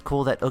 and it's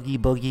cool that Oogie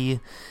Boogie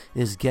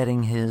is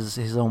getting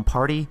his own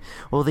party.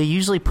 Well, they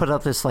usually put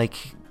up this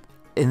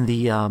in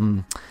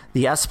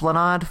the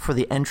Esplanade for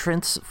the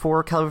entrance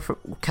for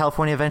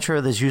California Adventure.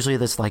 There's usually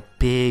this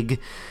big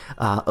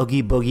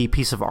Oogie Boogie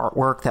piece of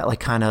artwork that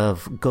kind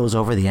of goes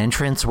over the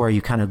entrance where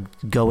you kind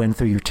of go in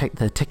through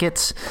the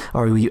tickets,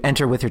 or you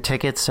enter with your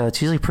tickets. So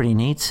it's usually pretty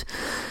neat.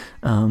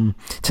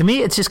 To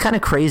me, it's just kind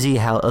of crazy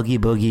how Oogie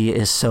Boogie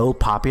is so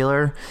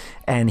popular,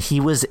 and he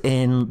was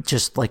in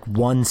just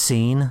one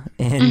scene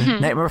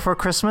in Nightmare Before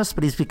Christmas,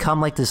 but he's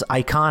become this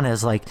icon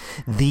as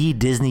the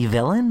Disney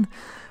villain.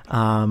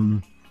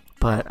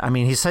 But I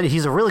mean, he said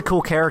he's a really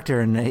cool character,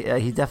 and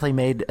he definitely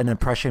made an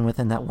impression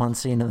within that one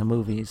scene in the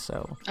movie.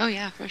 So. Oh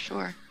yeah, for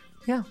sure.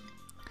 Yeah.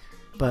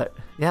 But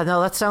yeah, no,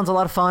 that sounds a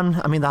lot of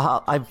fun. I mean,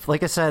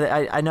 like I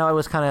said, I know I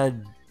was kind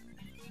of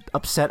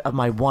upset of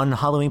my one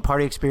Halloween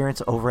party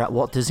experience over at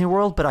Walt Disney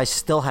World, but I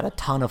still had a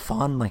ton of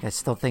fun. I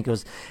still think it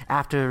was,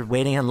 after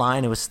waiting in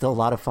line, it was still a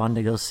lot of fun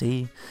to go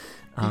see.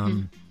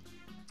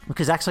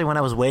 Because actually, when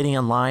I was waiting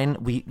in line,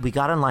 we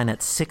got in line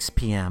at 6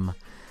 p.m.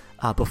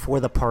 Before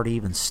the party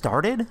even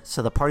started.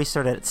 So the party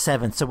started at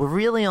 7. So we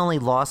really only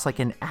lost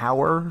an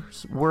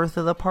hour's worth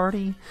of the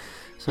party.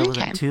 So it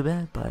wasn't too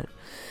bad. But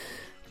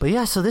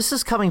yeah, so this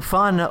is coming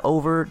fun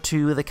over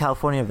to the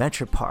California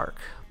Adventure Park.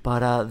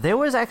 But there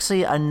was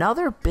actually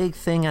another big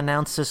thing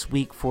announced this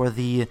week for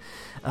the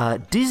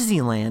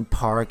Disneyland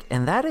Park,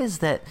 and that is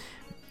that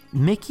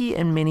Mickey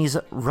and Minnie's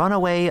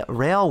Runaway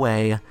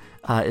Railway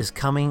is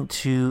coming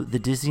to the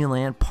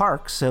Disneyland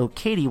Park. So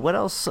Katie, what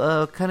else?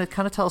 Kind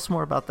of tell us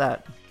more about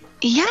that.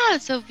 Yeah,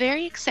 so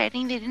very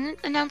exciting. They didn't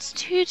announce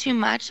too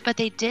much, but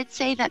they did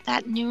say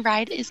that new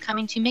ride is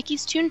coming to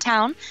Mickey's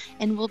Toontown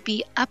and will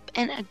be up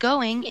and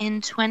going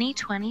in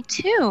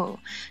 2022.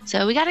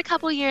 So we got a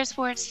couple years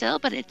for it still,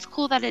 but it's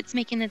cool that it's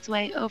making its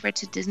way over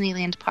to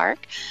Disneyland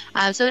Park.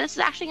 So this is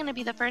actually going to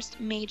be the first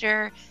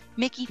major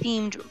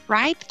Mickey-themed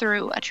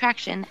ride-through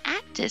attraction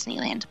at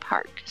Disneyland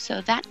Park. So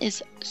that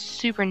is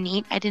super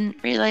neat. I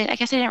didn't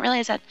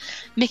realize that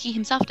Mickey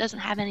himself doesn't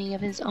have any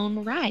of his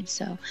own rides.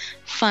 So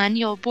fun.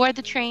 You'll board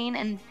the train,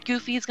 and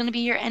Goofy is going to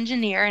be your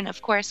engineer. And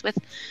of course, with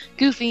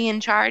Goofy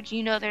in charge,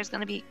 there's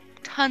going to be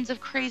tons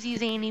of crazy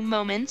zany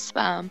moments,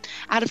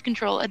 out of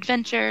control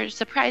adventures,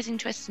 surprising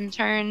twists and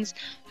turns.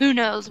 Who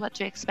knows what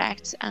to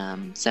expect?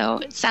 So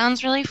it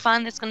sounds really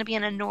fun. It's going to be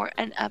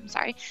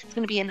it's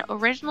going to be an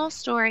original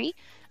story.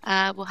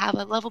 We'll have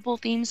a lovable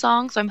theme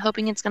song, so I'm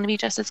hoping it's going to be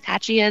just as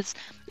catchy as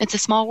It's a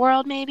Small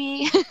World,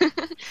 maybe.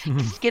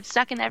 Get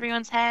stuck in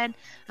everyone's head.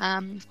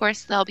 Of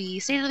course, there'll be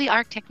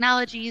state-of-the-art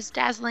technologies,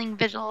 dazzling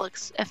visual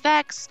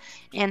effects,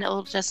 and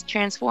it'll just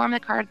transform the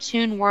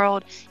cartoon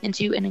world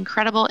into an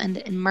incredible and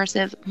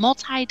immersive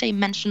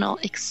multi-dimensional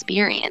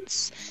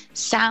experience.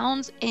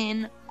 Sounds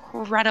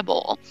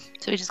incredible.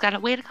 So we just got to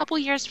wait a couple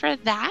years for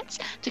that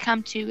to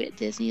come to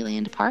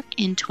Disneyland Park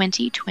in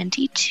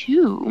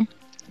 2022.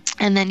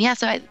 And then,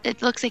 so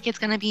it looks like it's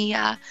going to be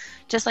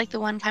just like the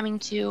one coming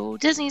to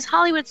Disney's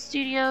Hollywood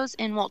Studios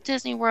in Walt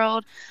Disney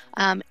World,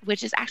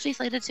 which is actually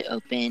slated to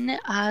open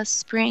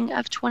spring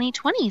of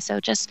 2020. So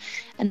just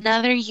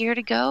another year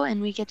to go,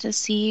 and we get to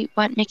see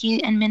what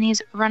Mickey and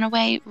Minnie's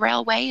Runaway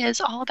Railway is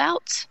all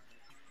about.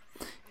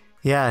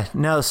 Yeah,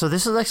 no, so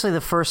this is actually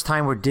the first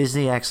time where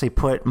Disney actually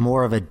put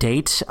more of a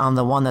date on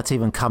the one that's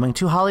even coming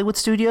to Hollywood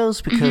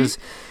Studios, because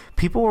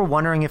people were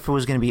wondering if it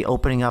was going to be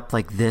opening up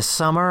like this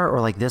summer or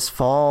like this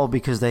fall,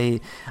 because a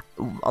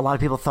lot of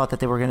people thought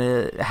that they were going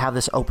to have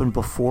this open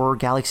before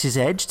Galaxy's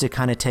Edge to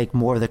kind of take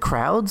more of the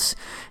crowds,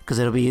 because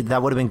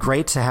that would have been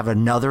great to have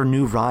another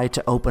new ride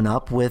to open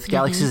up with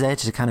Galaxy's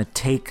Edge to kind of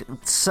take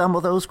some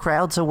of those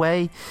crowds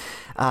away.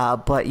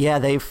 But yeah,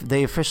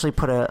 they officially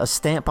put a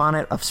stamp on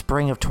it of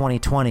spring of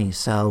 2020.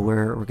 So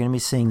we're going to be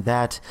seeing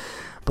that.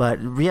 But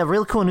yeah,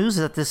 really cool news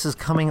that this is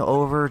coming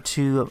over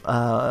to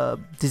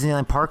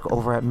Disneyland Park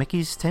over at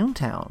Mickey's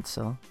Toontown.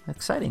 So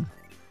exciting.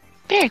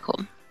 Very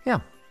cool. Yeah.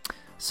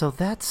 So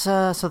that's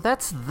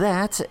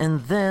that.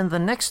 And then the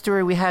next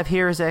story we have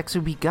here is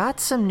actually we got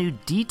some new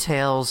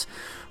details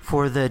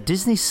for the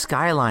Disney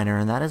Skyliner,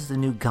 and that is the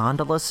new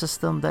gondola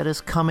system that is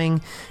coming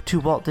to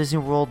Walt Disney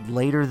World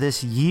later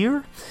this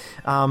year.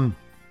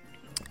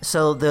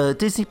 So the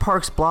Disney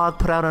Parks blog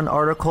put out an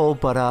article,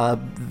 but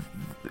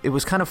it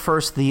was kind of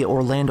first the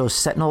Orlando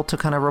Sentinel to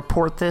kind of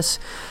report this.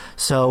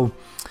 So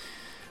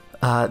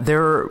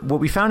what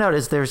we found out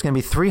is there's going to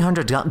be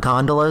 300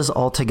 gondolas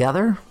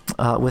altogether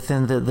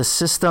within the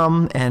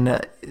system,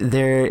 and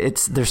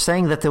they're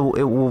saying that it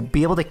will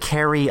be able to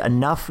carry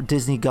enough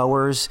Disney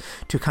goers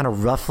to kind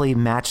of roughly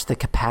match the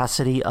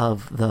capacity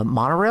of the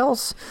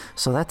monorails.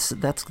 So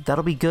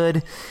that'll be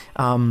good.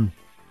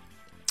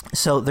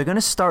 So they're going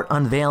to start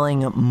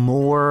unveiling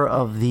more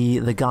of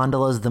the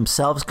gondolas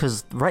themselves,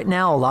 because right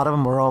now a lot of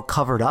them are all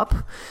covered up.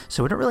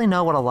 So we don't really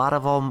know what a lot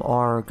of them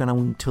are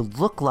going to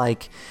look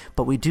like,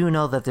 but we do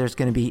know that there's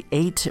going to be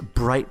 8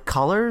 bright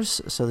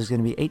colors. So there's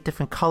going to be 8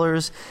 different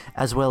colors,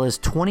 as well as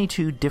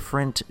 22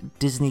 different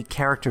Disney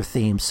character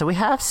themes. So we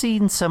have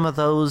seen some of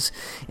those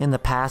in the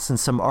past and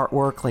some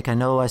artwork. Like I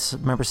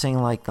remember seeing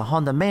like the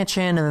Haunted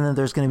Mansion, and then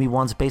there's going to be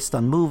ones based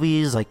on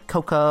movies like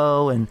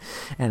Coco, and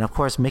of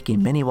course Mickey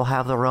and Minnie will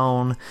have their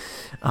own.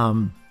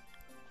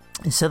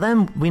 So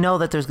then we know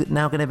that there's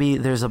now going to be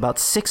about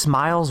 6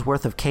 miles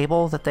worth of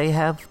cable that they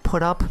have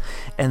put up,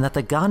 and that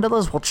the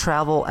gondolas will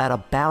travel at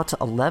about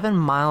 11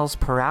 miles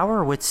per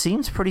hour, which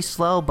seems pretty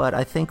slow, but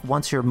I think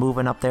once you're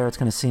moving up there, it's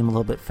going to seem a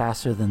little bit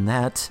faster than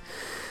that.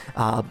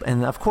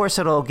 And of course,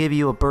 it'll give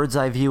you a bird's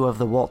eye view of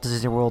the Walt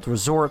Disney World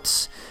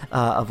resorts,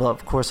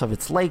 of course, of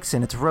its lakes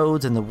and its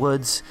roads and the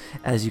woods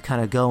as you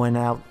kind of go in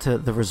out to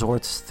the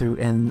resorts through,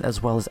 and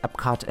as well as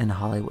Epcot and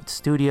Hollywood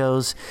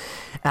Studios.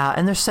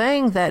 And they're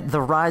saying that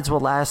the rides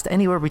will last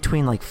anywhere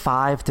between like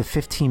 5 to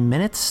 15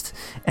 minutes,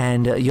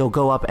 and you'll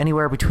go up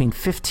anywhere between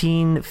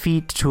 15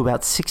 feet to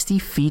about 60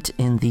 feet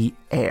in the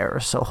air.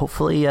 So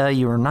hopefully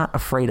you are not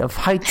afraid of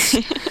heights.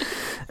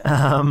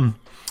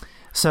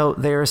 So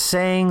they're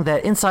saying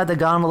that inside the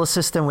gondola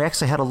system, we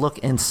actually had a look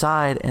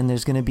inside, and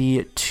there's going to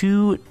be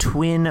 2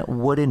 twin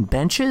wooden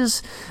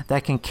benches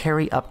that can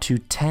carry up to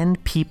 10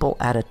 people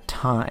at a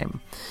time.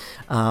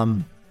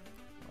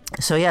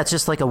 So yeah, it's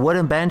just like a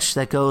wooden bench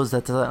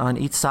that's on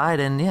each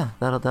side, and yeah,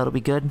 that'll be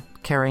good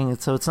carrying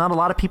it. So it's not a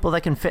lot of people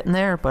that can fit in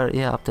there, but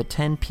yeah, up to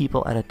 10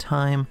 people at a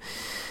time.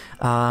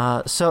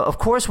 So, of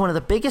course, one of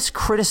the biggest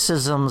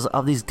criticisms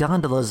of these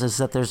gondolas is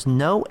that there's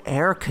no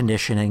air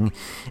conditioning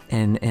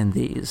in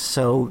these.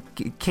 So,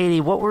 Katie,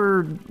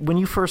 when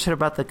you first heard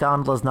about the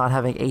gondolas not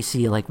having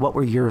AC, like, what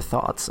were your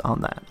thoughts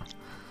on that?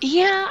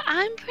 Yeah,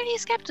 I'm pretty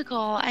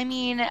skeptical. I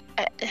mean,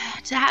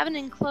 to have an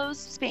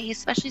enclosed space,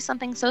 especially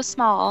something so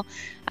small,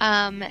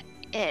 to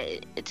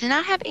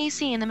not have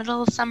AC in the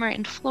middle of summer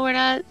in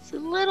Florida, it's a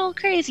little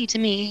crazy to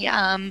me.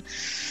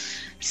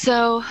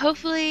 So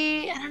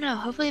hopefully, I don't know,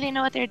 hopefully they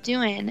know what they're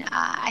doing.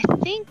 I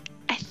think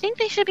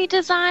they should be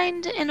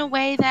designed in a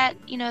way that,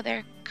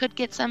 there could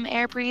get some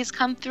air breeze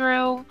come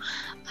through.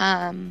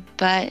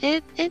 But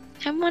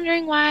I'm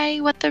wondering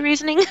what the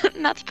reasoning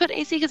not to put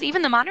AC, because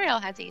even the monorail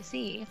has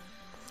AC.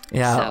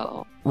 Yeah.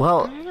 So,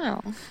 well, I don't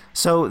know.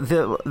 So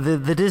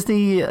the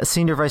Disney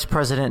senior vice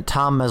president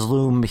Tom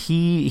Mazloum,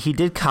 he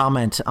did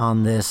comment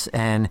on this,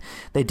 and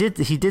he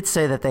did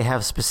say that they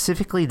have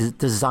specifically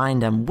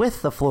designed them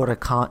with the Florida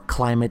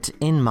climate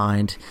in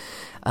mind.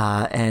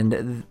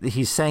 And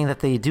he's saying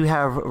that they do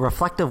have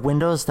reflective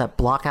windows that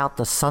block out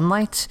the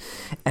sunlight,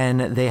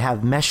 and they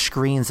have mesh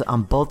screens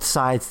on both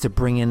sides to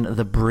bring in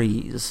the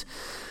breeze.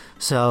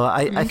 So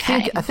I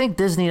think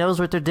Disney knows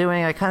what they're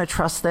doing. I kind of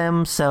trust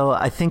them. So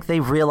I think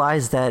they've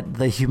realized that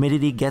the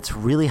humidity gets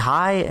really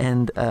high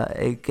and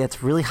it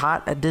gets really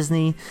hot at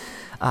Disney.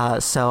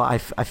 So I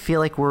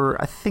feel like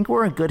I think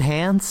we're in good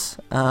hands.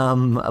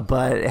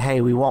 But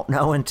hey, we won't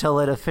know until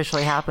it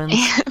officially happens.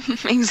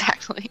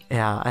 Exactly.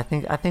 Yeah, I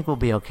think we'll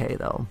be okay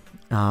though.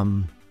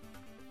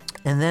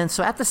 And then,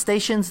 so at the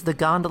stations, the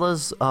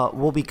gondolas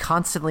will be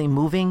constantly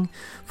moving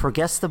for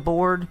guests to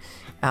board,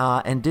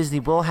 and Disney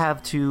will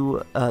have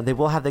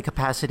the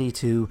capacity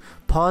to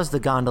pause the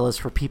gondolas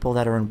for people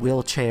that are in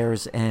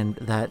wheelchairs and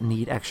that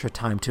need extra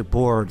time to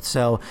board.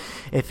 So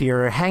if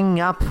you're hanging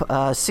up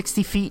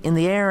 60 feet in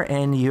the air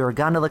and your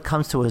gondola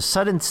comes to a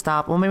sudden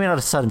stop, well, maybe not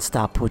a sudden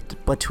stop,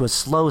 but to a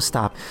slow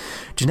stop,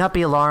 do not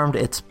be alarmed.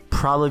 It's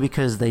probably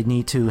because they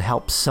need to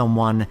help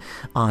someone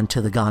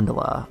onto the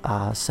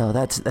gondola. So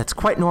that's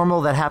quite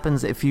normal. That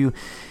happens if you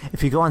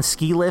go on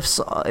ski lifts,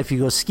 if you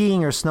go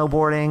skiing or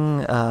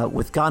snowboarding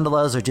with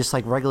gondolas or just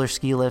like regular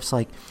ski lifts,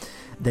 like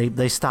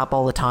they stop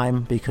all the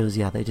time because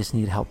they just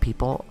need to help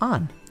people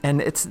on. And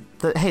it's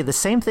the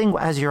same thing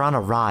as you're on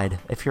a ride.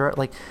 If you're at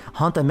like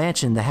Haunted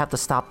Mansion, they have to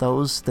stop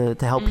those to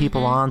help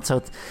people on.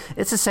 So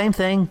it's the same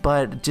thing,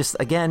 but just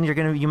again,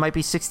 you might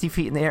be 60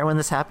 feet in the air when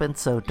this happens.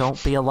 So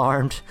don't be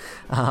alarmed.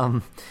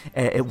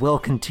 It will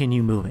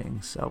continue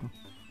moving. So.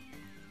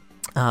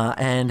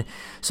 And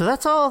so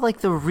that's all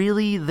like the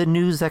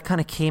news that kind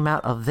of came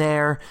out of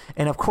there.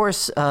 And of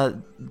course,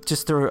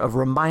 just a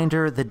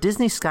reminder, the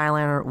Disney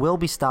Skyliner will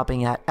be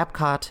stopping at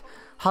Epcot,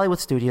 Hollywood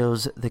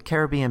Studios, the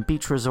Caribbean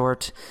Beach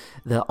Resort,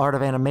 the Art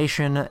of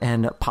Animation,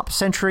 and Pop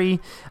Century.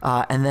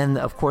 And then,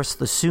 of course,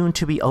 the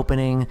soon-to-be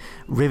opening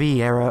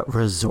Riviera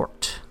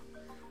Resort.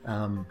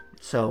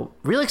 So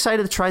really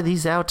excited to try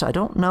these out. I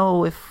don't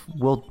know if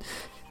we'll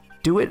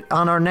do it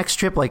on our next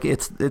trip. Like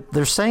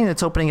they're saying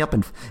it's opening up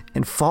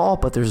in fall,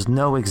 but there's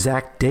no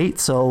exact date.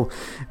 So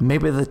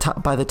maybe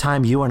by the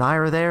time you and I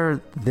are there,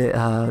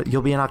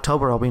 you'll be in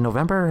October, I'll be in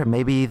November, and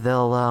maybe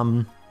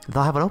they'll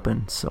have it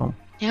open. So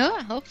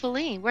yeah,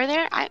 hopefully we're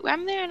there.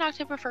 I'm there in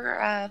October for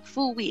a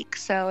full week,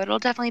 so it'll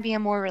definitely be a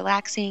more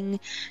relaxing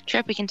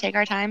trip. We can take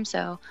our time.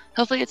 So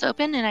hopefully it's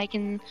open and I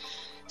can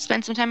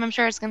spend some time. I'm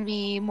sure it's going to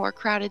be more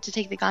crowded to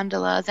take the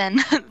gondola than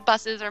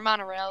buses or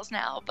monorails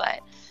now, but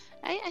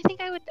I think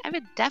I would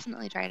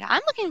definitely try it out.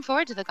 I'm looking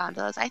forward to the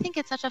gondolas. I think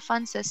it's such a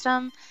fun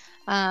system.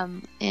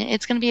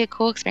 It's going to be a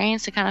cool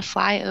experience to kind of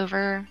fly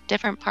over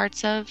different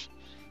parts of,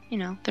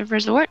 the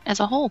resort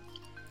as a whole.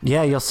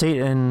 Yeah, you'll see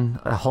it in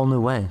a whole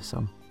new way.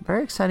 So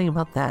very exciting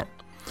about that.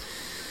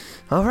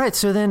 All right,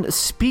 so then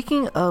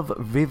speaking of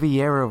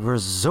Riviera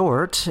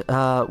Resort,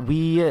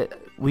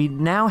 we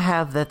now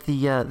have that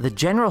the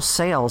general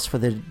sales for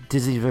the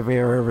Disney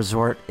Riviera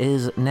Resort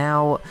is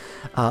now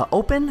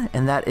open,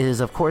 and that is,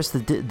 of course,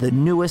 the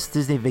newest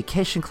Disney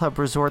Vacation Club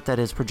resort that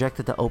is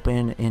projected to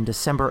open in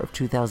December of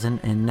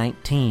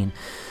 2019.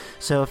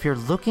 So if you're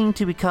looking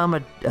to become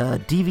a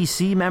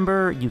DVC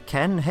member, you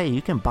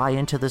can buy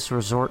into this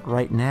resort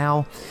right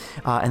now.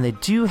 And they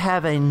do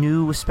have a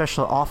new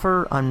special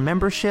offer on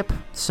membership.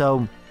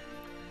 So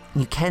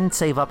you can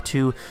save up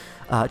to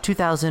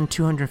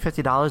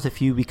 $2,250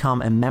 if you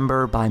become a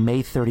member by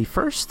May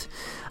 31st.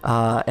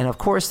 And of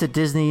course, the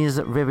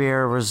Disney's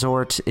Riviera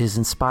Resort is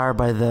inspired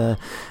by the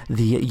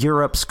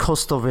Europe's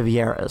coastal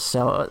Rivieras.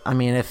 So, I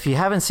mean, if you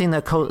haven't seen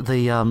the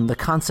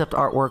concept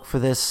artwork for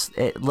this,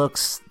 it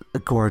looks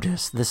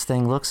gorgeous. This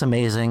thing looks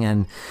amazing,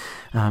 and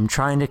I'm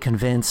trying to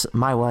convince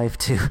my wife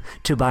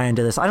to buy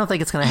into this. I don't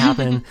think it's going to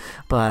happen,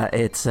 but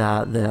it's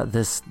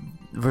this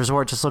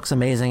resort just looks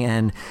amazing,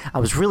 and I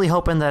was really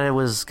hoping that it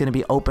was going to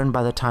be open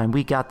by the time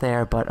we got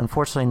there, but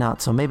unfortunately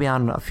not. So maybe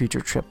on a future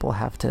trip we'll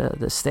have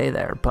to stay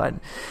there. But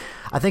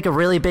I think a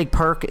really big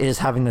perk is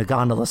having the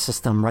gondola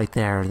system right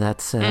there.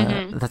 That's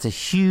a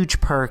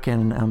huge perk,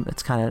 and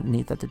it's kind of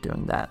neat that they're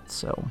doing that.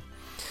 So,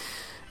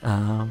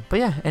 but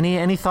yeah,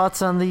 any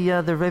thoughts on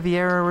the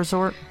Riviera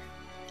Resort?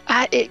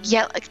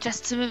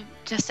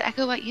 Just to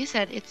echo what you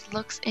said, it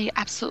looks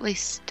absolutely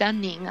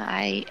stunning.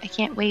 I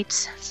can't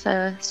wait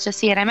to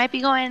see it. I might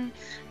be going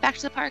back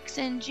to the parks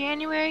in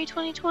January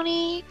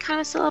 2020,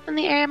 kind of still up in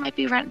the air. I might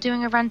be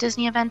doing a Run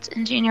Disney event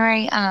in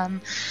January.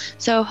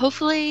 So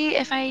hopefully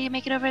if I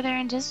make it over there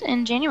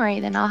in January,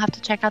 then I'll have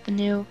to check out the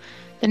new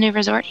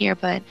resort here.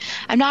 But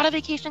I'm not a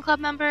Vacation Club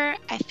member.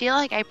 I feel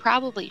like I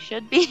probably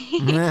should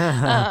be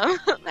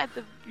at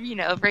the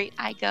rate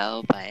I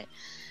go, but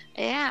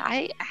yeah,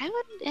 I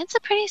would. It's a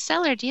pretty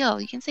stellar deal.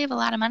 You can save a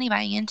lot of money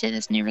buying into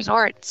this new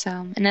resort. So,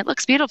 and it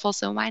looks beautiful.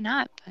 So why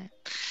not? But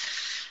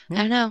I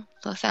don't know.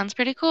 That sounds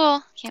pretty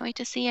cool. Can't wait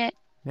to see it.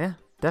 Yeah,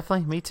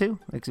 definitely. Me too.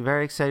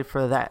 Very excited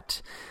for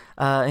that.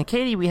 And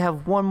Katie, we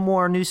have one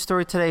more news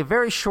story today.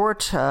 Very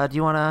short. Do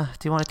you wanna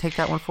take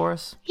that one for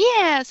us?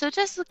 Yeah. Yeah, so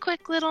just a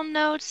quick little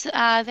note.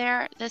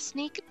 The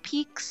sneak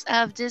peeks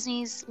of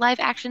Disney's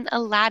live-action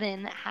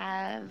Aladdin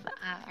are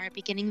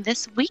beginning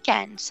this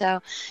weekend.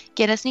 So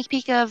get a sneak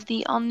peek of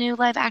the all-new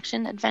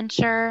live-action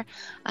adventure,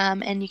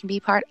 and you can be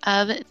part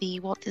of the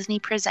Walt Disney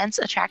Presents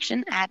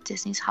attraction at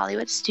Disney's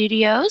Hollywood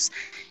Studios,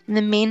 in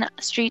the Main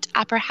Street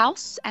Opera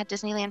House at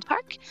Disneyland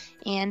Park,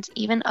 and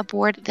even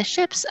aboard the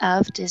ships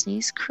of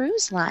Disney's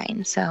cruise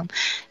line. So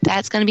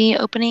that's going to be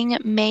opening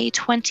May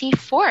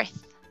 24th.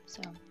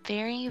 So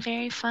very,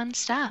 very fun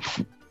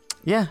stuff.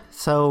 Yeah,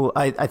 so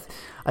I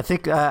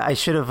think I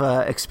should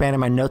have expanded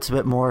my notes a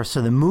bit more.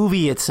 So the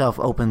movie itself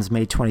opens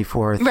May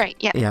 24th. Right,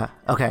 yeah. Yeah,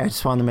 okay, I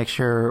just wanted to make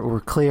sure we're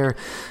clear.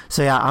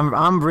 So yeah,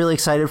 I'm really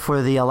excited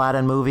for the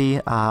Aladdin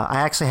movie.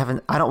 I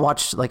don't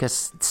watch, like I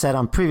said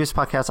on previous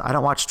podcasts, I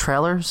don't watch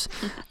trailers,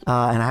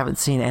 and I haven't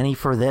seen any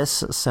for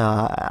this. So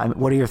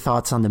what are your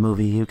thoughts on the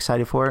movie? You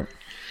excited for it?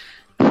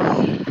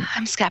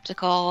 I'm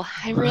skeptical.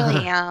 I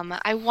really am.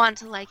 I want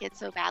to like it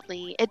so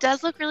badly. It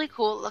does look really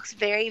cool. It looks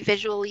very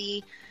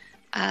visually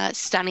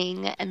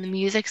stunning, and the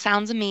music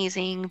sounds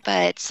amazing.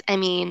 But I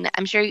mean,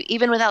 I'm sure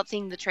even without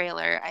seeing the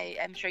trailer,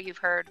 I'm sure you've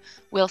heard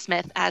Will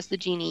Smith as the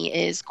genie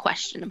is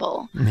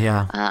questionable.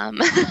 Yeah.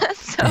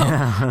 So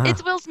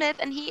it's Will Smith,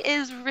 and he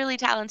is really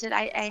talented.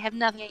 I have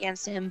nothing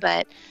against him,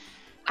 but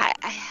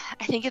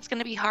I think it's going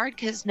to be hard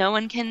because no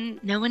one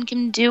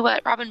can do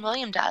what Robin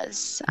Williams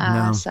does.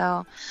 No.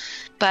 So,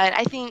 but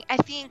I think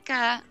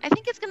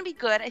it's going to be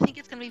good. I think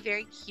it's going to be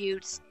very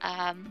cute.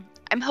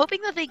 I'm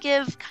hoping that they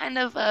give kind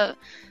of a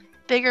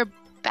bigger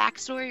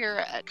backstory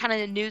or a kind of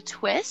a new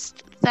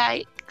twist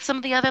that some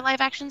of the other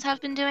live actions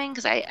have been doing,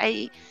 because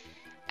I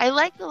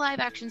like the live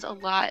actions a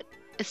lot,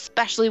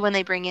 especially when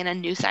they bring in a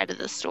new side of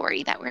the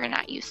story that we're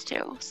not used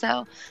to.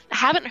 So I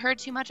haven't heard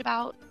too much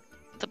about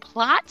the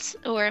plot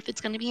or if it's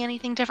going to be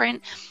anything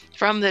different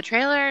from the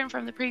trailer and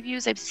from the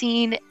previews I've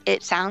seen.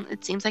 It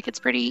seems like it's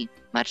pretty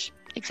much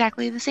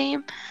exactly the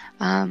same,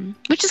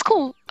 which is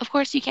cool. Of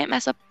course, you can't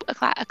mess up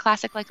a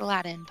classic like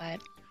Aladdin,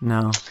 but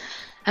No.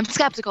 I'm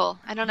skeptical.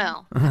 I don't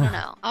know.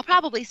 I'll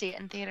probably see it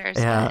in theaters.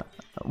 Yeah.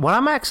 But What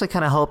I'm actually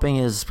kind of hoping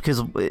is,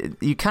 because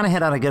you kind of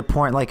hit on a good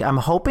point, like I'm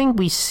hoping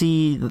we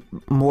see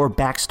more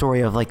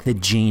backstory of like the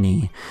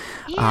genie.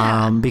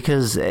 Yeah.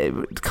 Because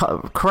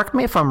correct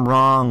me if I'm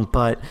wrong,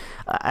 but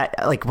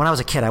like when I was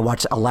a kid, I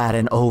watched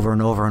Aladdin over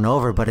and over and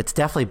over, but it's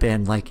definitely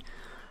been like,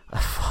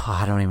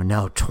 I don't even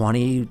know,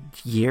 20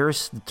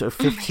 years,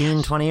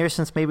 15, 20 years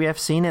since maybe I've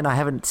seen it. I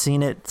haven't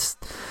seen it.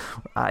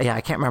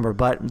 I can't remember,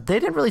 but they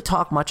didn't really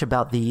talk much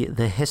about the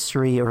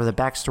history or the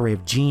backstory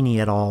of Genie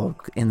at all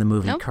in the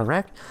movie, Nope.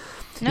 correct?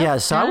 Nope, Yeah,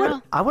 so not at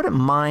all. I wouldn't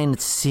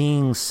mind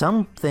seeing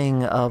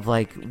something of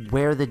like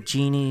where the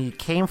genie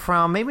came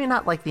from. Maybe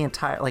not like the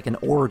entire, like an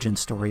origin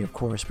story, of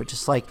course, but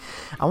just like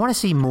I want to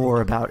see more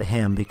about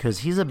him because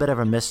he's a bit of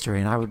a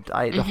mystery,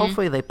 and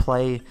hopefully they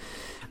play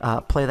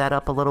that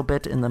up a little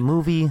bit in the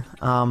movie.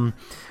 I'm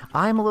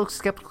a little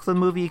skeptical of the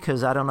movie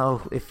because I don't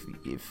know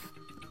if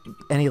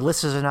any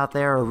listeners are out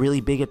there are really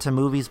big into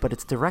movies, but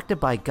it's directed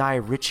by Guy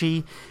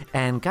Ritchie,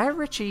 and Guy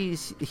Ritchie,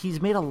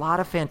 he's made a lot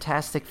of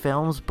fantastic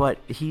films, but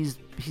he's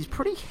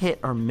pretty hit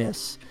or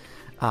miss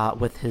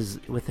with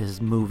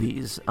his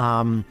movies.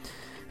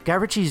 Guy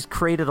Ritchie's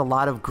created a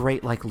lot of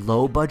great like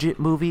low budget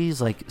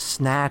movies like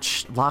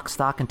Snatch, Lock,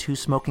 Stock, and Two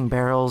Smoking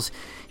Barrels.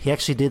 He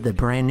actually did the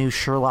brand new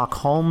Sherlock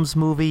Holmes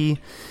movie.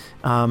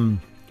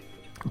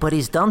 But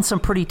he's done some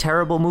pretty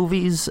terrible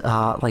movies,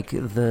 like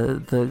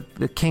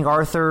the King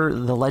Arthur,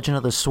 The Legend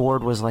of the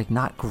Sword was like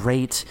not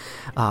great.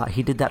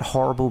 He did that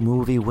horrible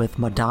movie with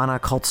Madonna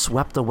called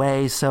Swept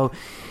Away. So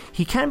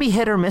he can be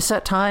hit or miss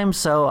at times.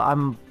 So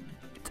I'm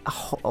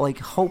like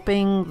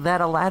hoping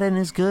that Aladdin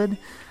is good.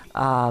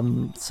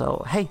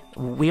 So hey,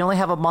 we only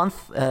have a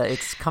month.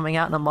 It's coming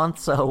out in a month,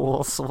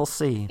 so we'll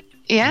see.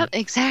 Yeah,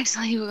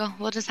 exactly.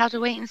 We'll just have to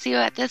wait and see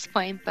at this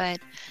point. But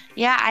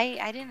yeah,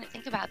 I didn't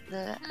think about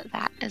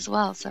that as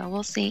well. So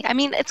we'll see. I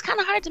mean, it's kind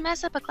of hard to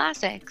mess up a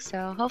classic.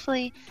 So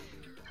hopefully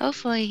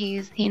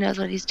he knows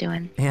what he's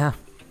doing. Yeah.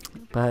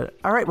 But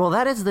all right, well,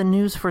 that is the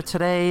news for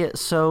today.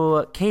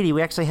 So Katie,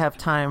 we actually have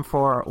time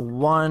for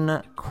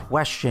one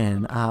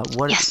question.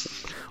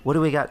 Yes. What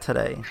do we got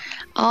today?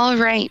 All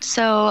right.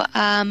 So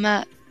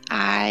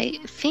I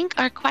think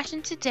our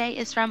question today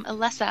is from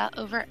Alessa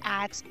over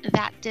at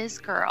That Diz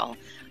Girl.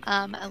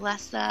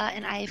 Alessa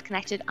and I have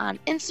connected on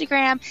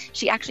Instagram.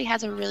 She actually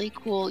has a really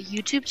cool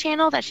YouTube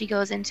channel that she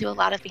goes into a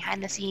lot of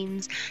behind the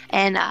scenes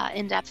and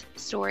in-depth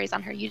stories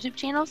on her YouTube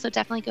channel. So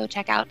definitely go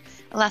check out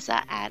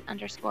Alessa at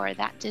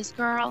 _That Diz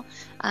Girl.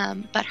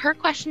 But her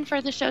question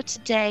for the show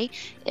today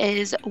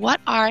is, what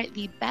are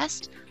the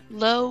best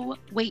low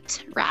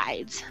weight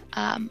rides?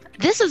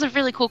 This is a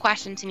really cool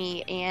question to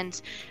me, and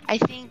I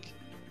think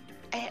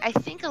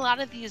a lot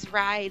of these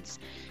rides,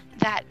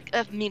 that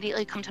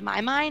immediately come to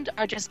my mind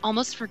are just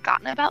almost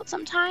forgotten about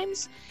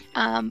sometimes,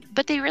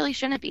 but they really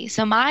shouldn't be.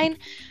 So mine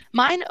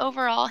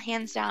overall,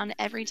 hands down,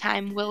 every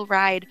time will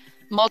ride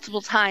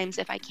multiple times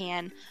if I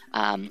can,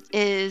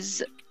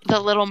 is the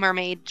Little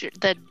Mermaid,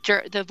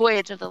 the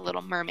Voyage of the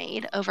Little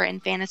Mermaid over in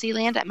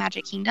Fantasyland at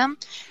Magic Kingdom.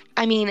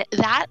 I mean,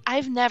 that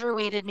I've never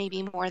waited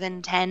maybe more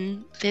than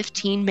 10,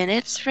 15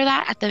 minutes for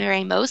that at the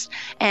very most.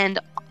 And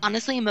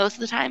honestly, most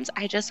of the times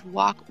I just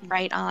walk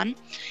right on.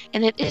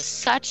 And it is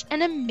such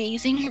an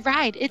amazing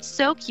ride. It's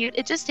so cute.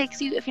 It just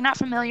takes you, if you're not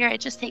familiar, it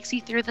just takes you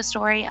through the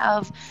story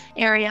of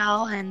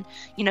Ariel. And,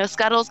 you know,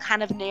 Scuttle's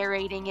kind of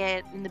narrating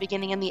it in the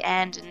beginning and the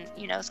end. And,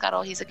 you know,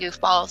 Scuttle, he's a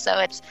goofball.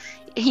 So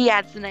he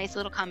adds the nice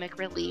little comic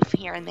relief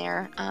here and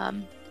there.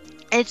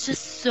 It's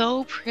just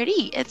so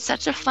pretty. It's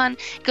such a fun,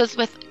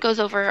 goes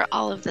over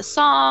all of the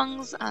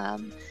songs,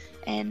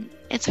 and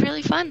it's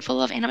really fun, full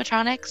of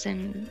animatronics,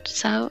 and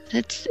so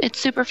it's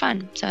super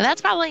fun. So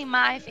that's probably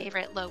my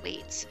favorite low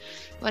weights.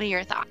 What are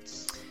your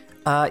thoughts?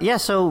 Yeah,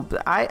 so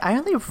I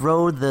only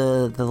rode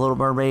the Little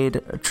Mermaid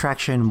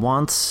attraction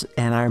once,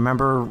 and I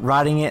remember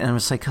riding it, and I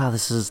was like, oh,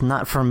 this is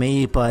not for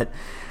me, but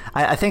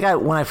I think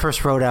when I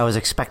first rode it, I was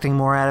expecting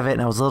more out of it,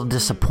 and I was a little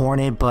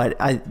disappointed. But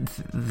I've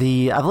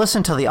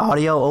listened to the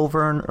audio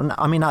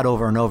not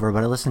over and over,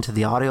 but I listened to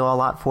the audio a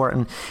lot for it,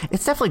 and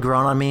it's definitely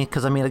grown on me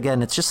because, I mean,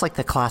 again, it's just like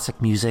the classic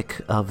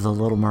music of the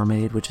Little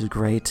Mermaid, which is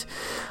great.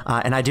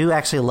 And I do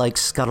actually like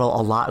Scuttle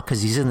a lot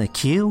because he's in the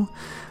queue.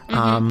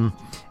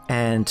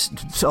 And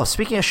so,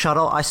 speaking of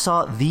Shuttle, I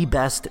saw the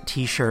best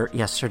T-shirt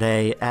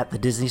yesterday at the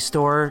Disney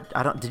store.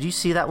 Did you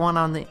see that one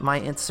on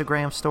my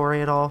Instagram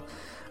story at all?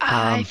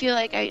 I feel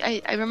like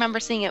I remember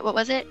seeing it. What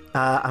was it?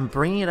 I'm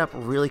bringing it up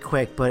really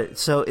quick, but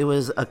so it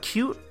was a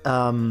cute,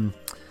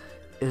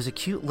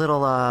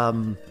 little, what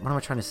am I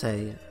trying to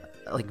say?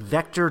 Like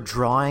vector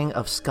drawing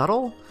of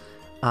Scuttle,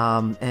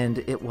 and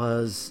it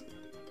was,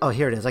 oh,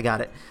 here it is. I got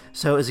it.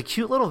 So it was a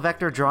cute little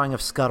vector drawing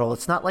of Scuttle.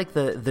 It's not like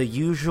the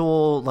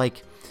usual,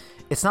 like,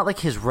 it's not like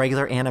his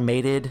regular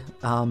animated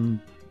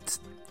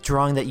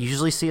drawing that you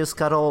usually see of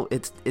Scuttle.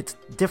 It's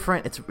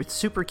different. It's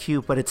super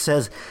cute, but it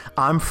says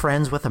 "I'm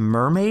friends with a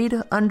mermaid"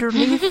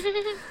 underneath.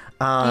 Yeah.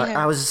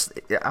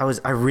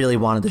 I really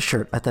wanted the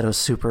shirt. I thought it was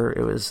super.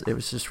 It was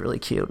just really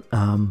cute.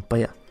 But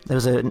yeah, there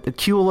was a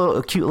cute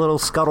little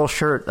Scuttle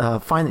shirt.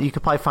 You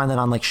could probably find that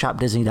on like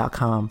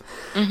shopdisney.com.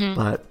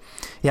 But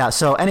yeah.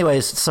 So,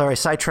 anyways, sorry,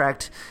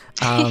 sidetracked.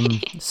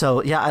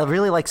 So yeah, I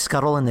really like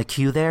Scuttle in the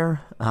queue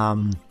there.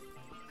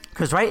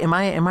 Because, right, am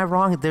I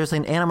wrong? There's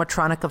an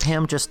animatronic of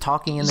him just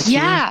talking in the queue?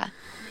 Yeah,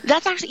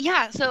 that's actually,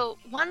 yeah. So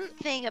one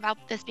thing about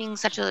this being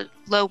such a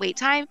low wait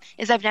time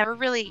is I've never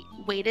really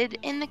waited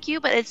in the queue,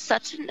 but it's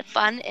such a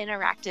fun,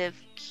 interactive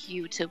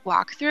queue to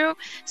walk through.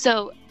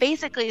 So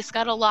basically,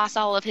 Scuttle lost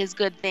all of his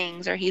good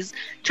things, or he's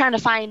trying to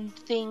find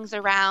things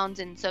around,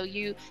 and so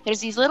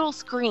there's these little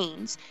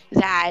screens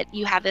that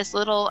you have this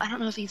little, I don't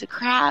know if he's a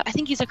crab, I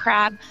think he's a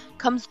crab,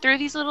 comes through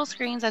these little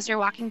screens as you're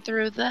walking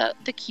through the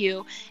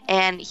queue,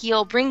 and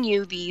he'll bring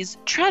you these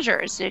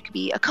treasures. It could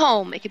be a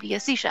comb, it could be a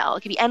seashell,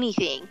 it could be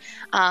anything,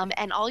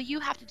 and all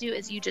you have to do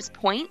is you just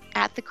point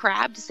at the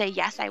crab to say,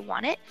 yes, I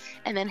want it,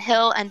 and then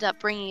he'll end up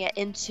bringing it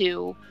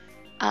into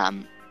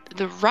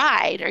the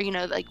ride, or, you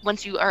know, like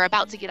once you are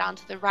about to get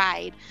onto the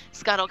ride,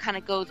 Scuttle kind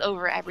of goes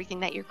over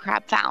everything that your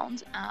crab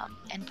found,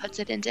 and puts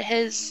it into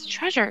his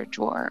treasure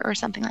drawer or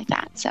something like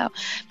that. So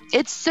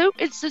it's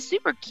a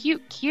super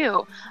cute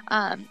queue,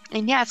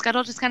 and yeah,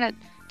 Scuttle just kind of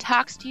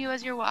talks to you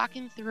as you're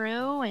walking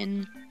through,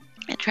 and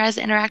it tries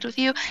to interact with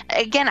you.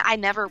 Again, I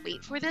never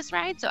wait for this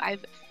ride, so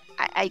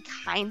I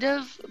kind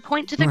of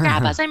point to the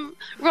crab as I'm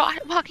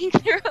walking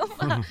through,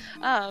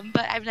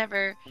 but I've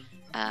never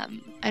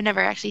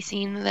actually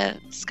seen the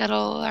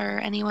Scuttle or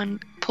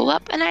anyone pull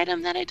up an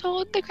item that I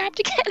told the crab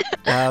to get.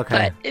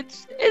 Okay. But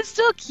it's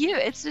still cute.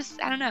 It's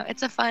just, I don't know.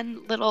 It's a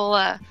fun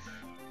little,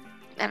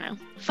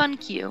 fun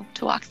queue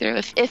to walk through.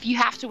 If you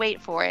have to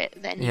wait for it,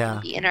 then you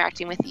can be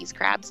interacting with these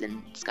crabs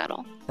and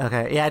Scuttle.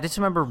 Okay. Yeah, I just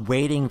remember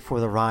waiting for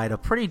the ride a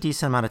pretty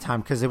decent amount of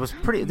time because it was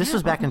this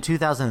was back in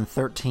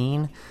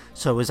 2013,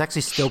 so it was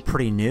actually still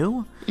pretty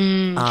new.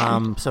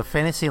 So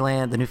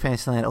Fantasyland, the new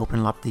Fantasyland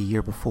opened up the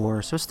year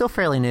before, so it's still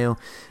fairly new.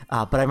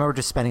 But I remember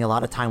just spending a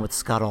lot of time with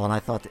Scuttle, and I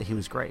thought that he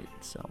was great.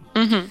 So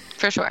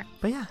for sure.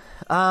 But yeah,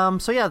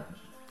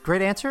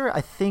 great answer.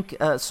 I think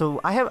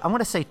so. I want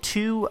to say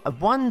two.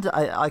 One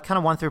I kind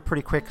of went through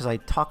pretty quick because I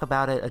talk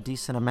about it a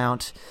decent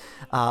amount.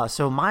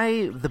 So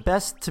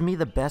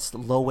the best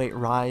low weight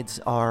rides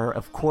are,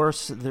 of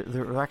course,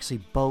 they're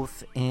actually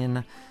both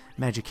in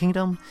Magic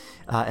Kingdom,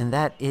 and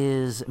that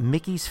is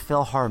Mickey's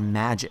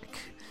PhilharMagic.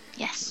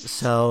 Yes.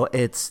 So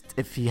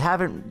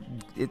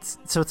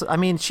I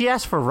mean, she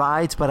asked for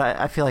rides, but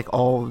I feel like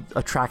all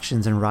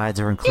attractions and rides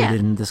are included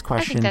in this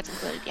question. I think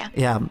that's included.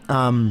 Yeah.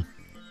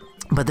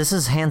 But this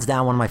is hands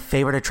down one of my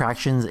favorite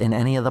attractions in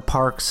any of the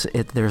parks.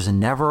 There's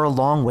never a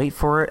long wait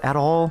for it at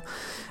all.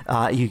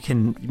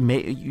 you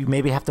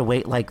maybe have to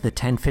wait like the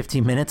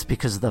 10-15 minutes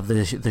because of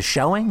the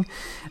showing,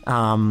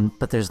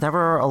 but there's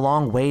never a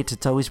long wait.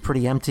 It's always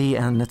pretty empty,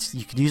 and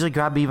you could usually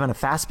grab even a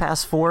fast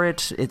pass for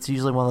it. It's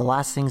usually one of the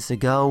last things to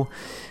go.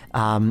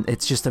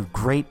 It's just a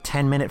great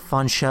 10-minute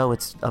fun show.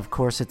 It's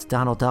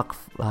Donald Duck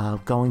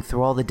going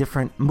through all the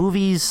different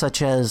movies,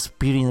 such as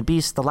Beauty and the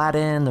Beast,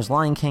 Aladdin, there's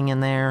Lion King in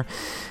there,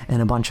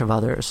 and a bunch of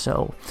others.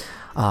 So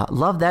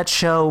love that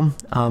show.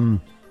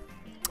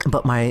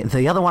 But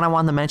the other one I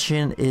wanted to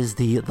mention is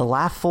the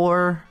Laugh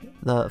Floor,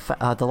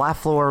 the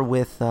Laugh Floor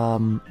with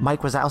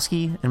Mike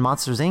Wazowski and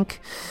Monsters Inc.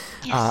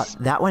 Yes.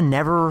 That one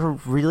never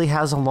really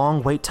has a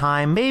long wait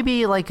time.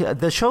 Maybe like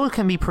the show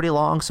can be pretty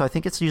long, so I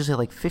think it's usually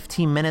like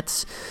 15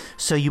 minutes.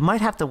 So you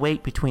might have to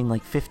wait between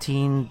like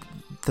 15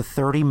 to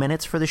 30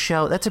 minutes for the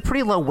show. That's a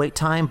pretty low wait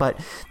time, but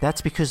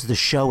that's because the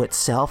show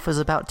itself is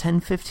about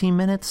 10-15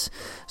 minutes.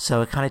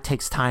 So it kind of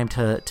takes time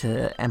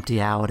to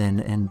empty out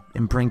and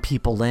bring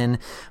people in.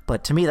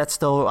 But to me, that's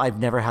still, I've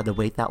never had to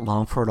wait that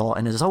long for it all,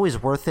 and it's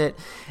always worth it.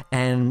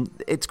 And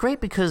it's great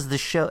because the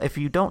show, if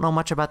you don't know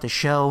much about the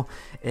show,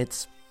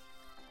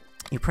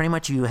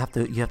 you have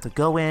to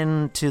go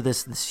into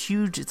this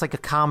huge, it's like a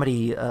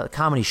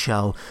comedy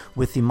show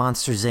with the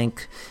Monsters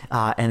Inc.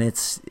 And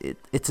it's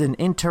an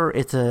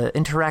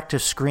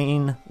interactive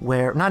screen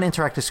where, not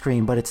interactive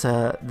screen, but it's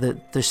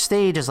the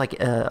stage is like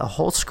a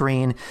whole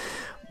screen.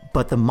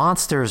 But the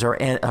monsters are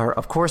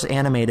of course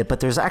animated, but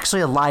there's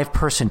actually a live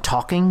person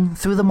talking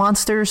through the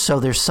monsters. So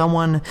there's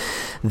someone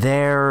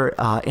there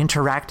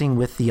interacting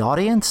with the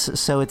audience.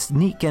 So it's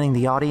neat getting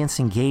the audience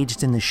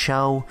engaged in the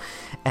show.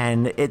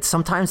 And it's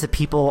sometimes the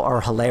people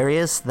are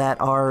hilarious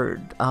that are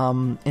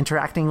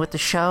interacting with the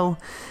show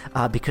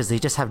because they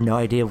just have no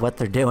idea what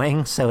they're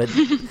doing. So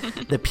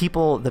the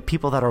people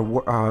that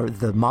are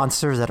the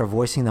monsters that are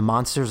voicing the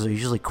monsters are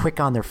usually quick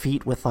on their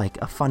feet with like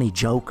a funny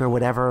joke or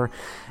whatever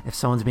if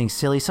someone's being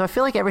silly. So I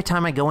feel like every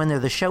time I go in there,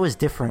 the show is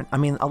different. I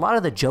mean, a lot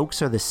of the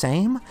jokes are the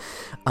same,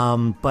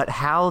 but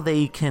how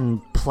they can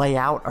play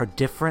out are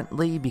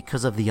differently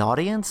because of the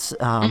audience.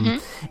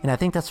 And I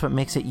think that's what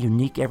makes it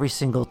unique every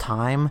single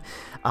time.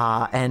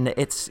 And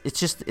it's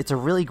a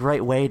really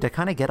great way to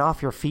kind of get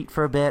off your feet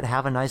for a bit,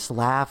 have a nice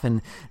laugh,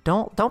 and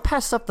don't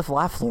pass up the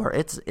Laugh Floor.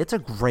 It's a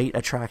great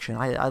attraction.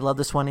 I love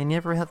this one, and you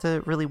never have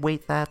to really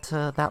wait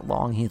that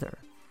long either.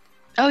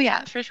 Oh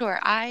yeah, for sure.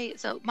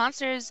 So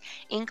Monsters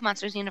Inc.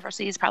 Monsters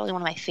University is probably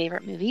one of my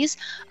favorite movies,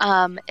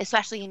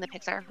 especially in the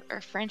Pixar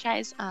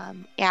franchise.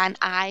 And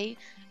I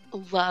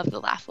love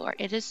the Laugh Floor.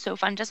 It is so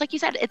fun. Just like you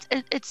said,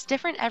 it's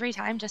different every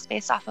time, just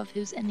based off of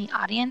who's in the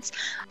audience.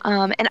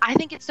 And I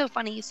think it's so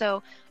funny.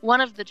 So one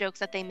of the jokes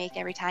that they make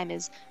every time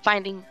is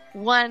finding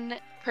one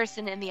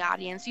person in the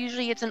audience.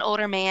 Usually it's an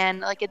older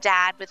man, like a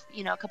dad with,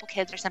 a couple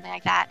kids or something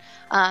like that.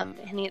 And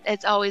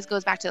it always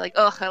goes back to like,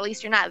 oh, at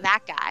least you're not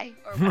that guy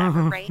or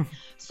whatever, right?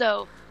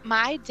 So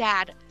my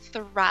dad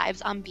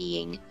thrives on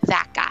being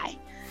that guy.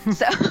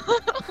 So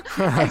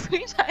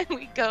every time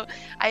we go,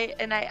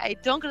 I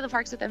don't go to the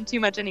parks with them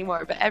too much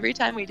anymore, but every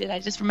time we did, I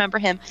just remember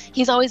him.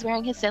 He's always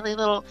wearing his silly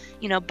little,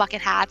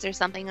 bucket hats or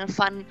something, a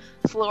fun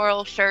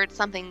floral shirt,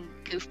 something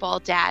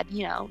goofball dad,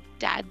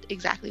 dad,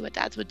 exactly what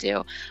dads would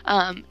do.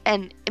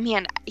 And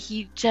man,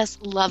 he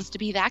just loves to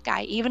be that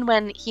guy. Even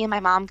when he and my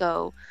mom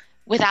go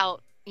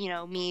without,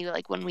 me,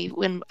 like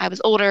when I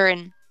was older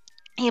and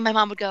he and my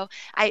mom would go,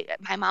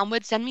 my mom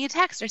would send me a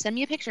text or send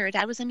me a picture. Or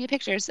dad would send me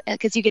pictures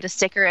because you get a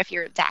sticker if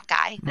you're that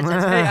guy that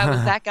says, hey, I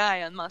was that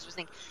guy on Monsters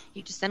Inc.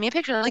 You just send me a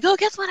picture. Like, oh,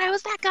 guess what? I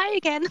was that guy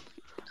again.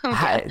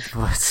 Okay.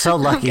 So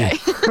lucky. Okay.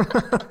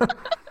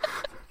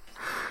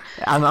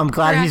 I'm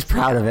glad he's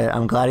proud of it.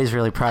 I'm glad he's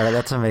really proud of it.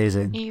 That's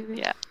amazing.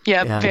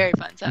 Yeah, very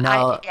fun. So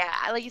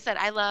like you said,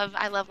 I love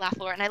Laugh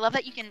Floor, and I love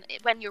that you can,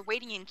 when you're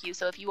waiting in queue.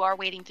 So if you are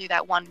waiting through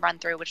that one run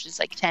through, which is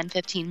like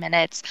 10-15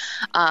 minutes,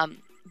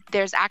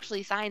 there's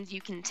actually signs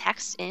you can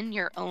text in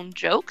your own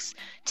jokes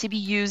to be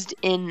used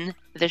in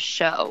the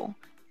show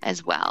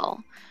as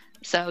well.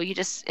 So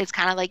it's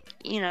kind of like,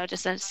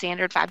 just a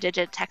standard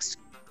 5-digit text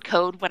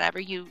code, whatever.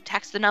 You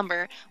text the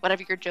number,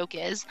 whatever your joke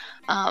is.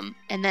 And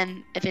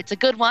then if it's a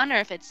good one or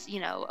if it's,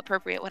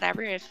 appropriate,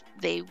 whatever, if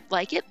they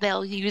like it,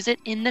 they'll use it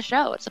in the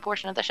show. It's a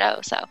portion of the show.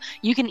 So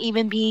you can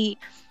even be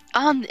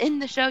in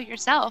the show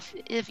yourself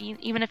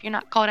even if you're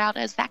not called out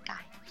as that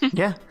guy.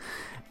 Yeah.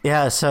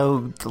 Yeah,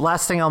 so the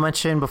last thing I'll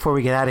mention before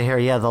we get out of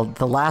here,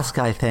 the last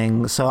guy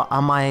thing. So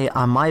on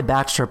my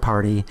bachelor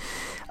party,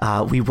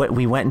 we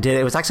went and did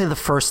it. It was actually the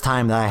first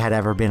time that I had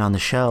ever been on the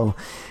show,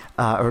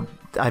 I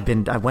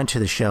went to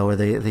the show or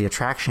the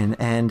attraction,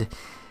 and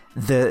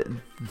the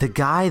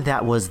guy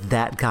that was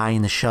that guy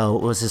in the show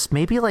was this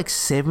maybe like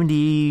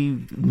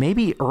 70,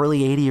 maybe early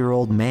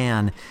 80-year-old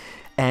man,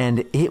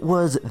 and it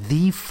was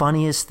the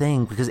funniest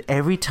thing because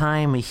every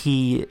time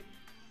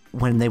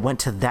when they went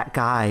to that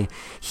guy,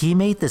 he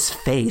made this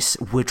face,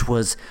 which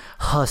was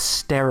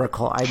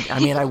hysterical. I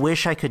mean, I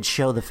wish I could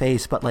show the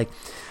face, but like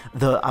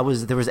there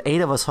was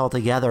 8 of us all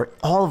together.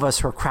 All of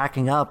us were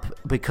cracking up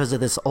because of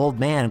this old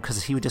man,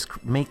 because he would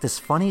just make this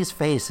funniest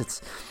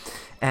face.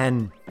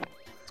 And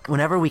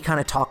whenever we kind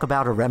of talk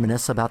about or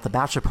reminisce about the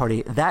bachelor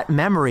party, that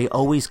memory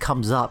always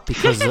comes up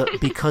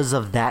because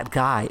of that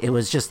guy. It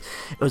was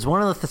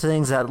one of the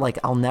things that like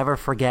I'll never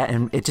forget,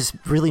 and it just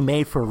really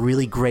made for a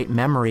really great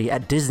memory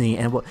at Disney,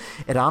 and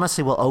it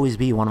honestly will always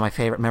be one of my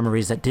favorite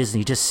memories at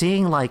Disney. Just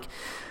seeing like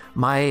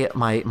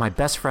my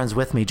best friends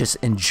with me just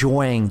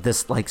enjoying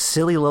this like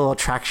silly little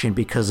attraction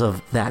because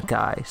of that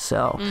guy.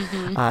 So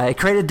it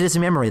created a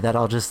Disney memory that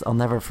I'll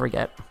never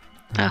forget.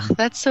 Oh,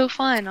 that's so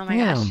fun. Oh my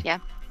gosh. Yeah.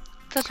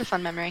 Such a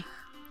fun memory.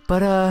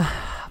 But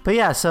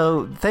yeah,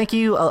 so thank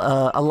you,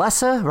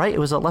 Alessa, right? It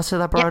was Alessa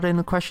that brought in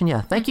the question.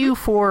 Yeah, thank you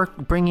for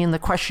bringing in the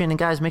question. And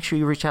guys, make sure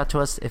you reach out to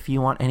us if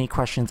you want any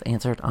questions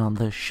answered on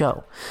the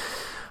show.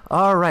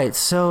 All right,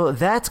 so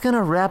that's going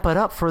to wrap it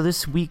up for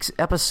this week's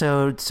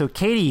episode. So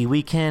Katie,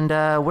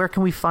 where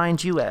can we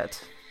find you at?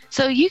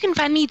 So you can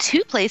find me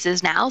 2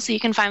 places now. So you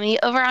can find me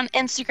over on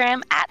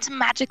Instagram at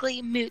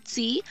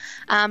MagicallyMootsie.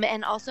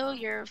 And also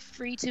you're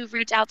free to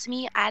reach out to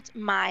me at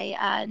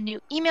my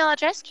new email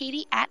address,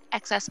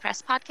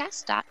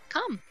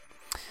 katie@excesspresspodcast.com.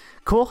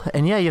 Cool.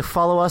 And yeah, you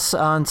follow us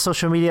on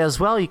social media as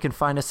well. You can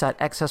find us at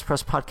Excess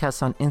Press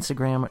Podcast on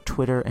Instagram,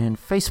 Twitter, and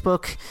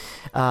Facebook.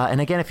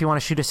 And again, if you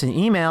want to shoot us an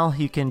email,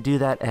 you can do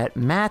that at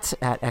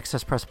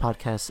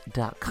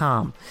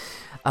matt@excesspresspodcast.com.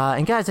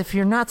 And guys, if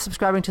you're not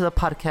subscribing to the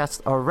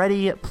podcast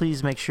already,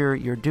 please make sure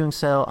you're doing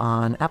so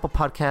on Apple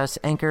Podcasts,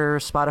 Anchor,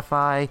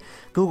 Spotify,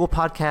 Google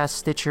Podcasts,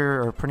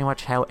 Stitcher, or pretty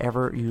much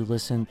however you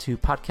listen to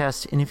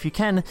podcasts. And if you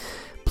can,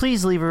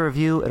 please leave a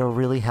review. It'll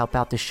really help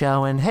out the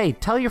show. And hey,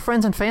 tell your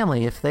friends and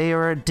family if they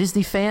are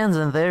Disney fans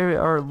and they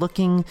are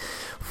looking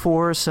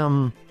for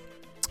some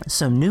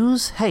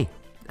news. Hey,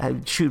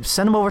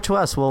 send them over to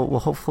us. We'll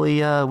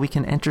hopefully we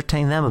can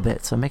entertain them a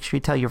bit. So make sure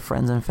you tell your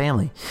friends and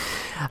family.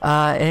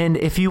 And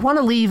if you want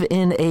to leave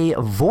in a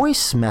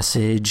voice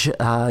message,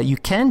 you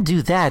can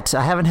do that.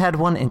 I haven't had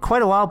one in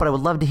quite a while, but I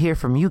would love to hear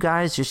from you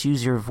guys. Just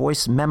use your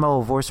voice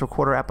memo, voice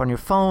recorder app on your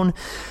phone.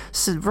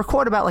 So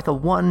record about like a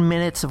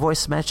 1-minute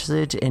voice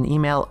message and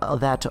email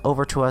that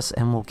over to us,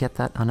 and we'll get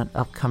that on an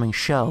upcoming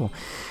show.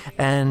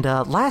 And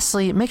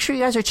lastly, make sure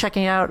you guys are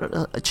checking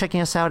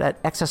us out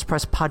at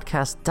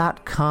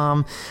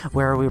excesspresspodcast.com,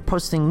 where we're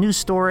posting news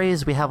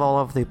stories. We have all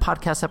of the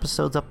podcast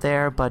episodes up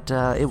there, but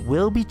it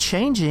will be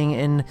changing,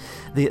 and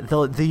the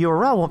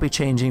URL won't be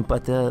changing,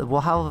 but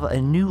we'll have a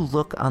new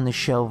look on the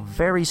show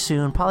very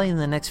soon, probably in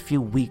the next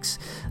few weeks.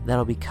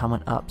 That'll be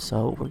coming up,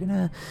 so you're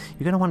gonna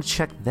want to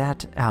check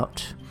that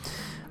out.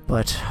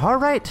 But all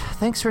right,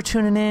 thanks for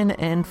tuning in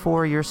and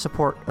for your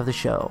support of the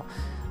show.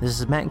 This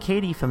is Matt and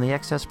Katie from the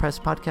Excess Press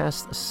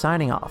Podcast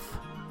signing off.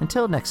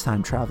 Until next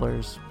time,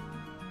 travelers.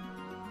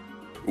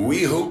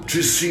 We hope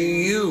to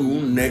see you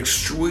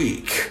next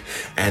week.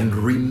 And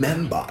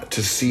remember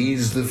to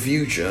seize the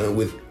future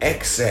with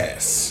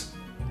excess.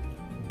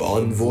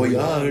 Bon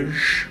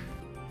voyage.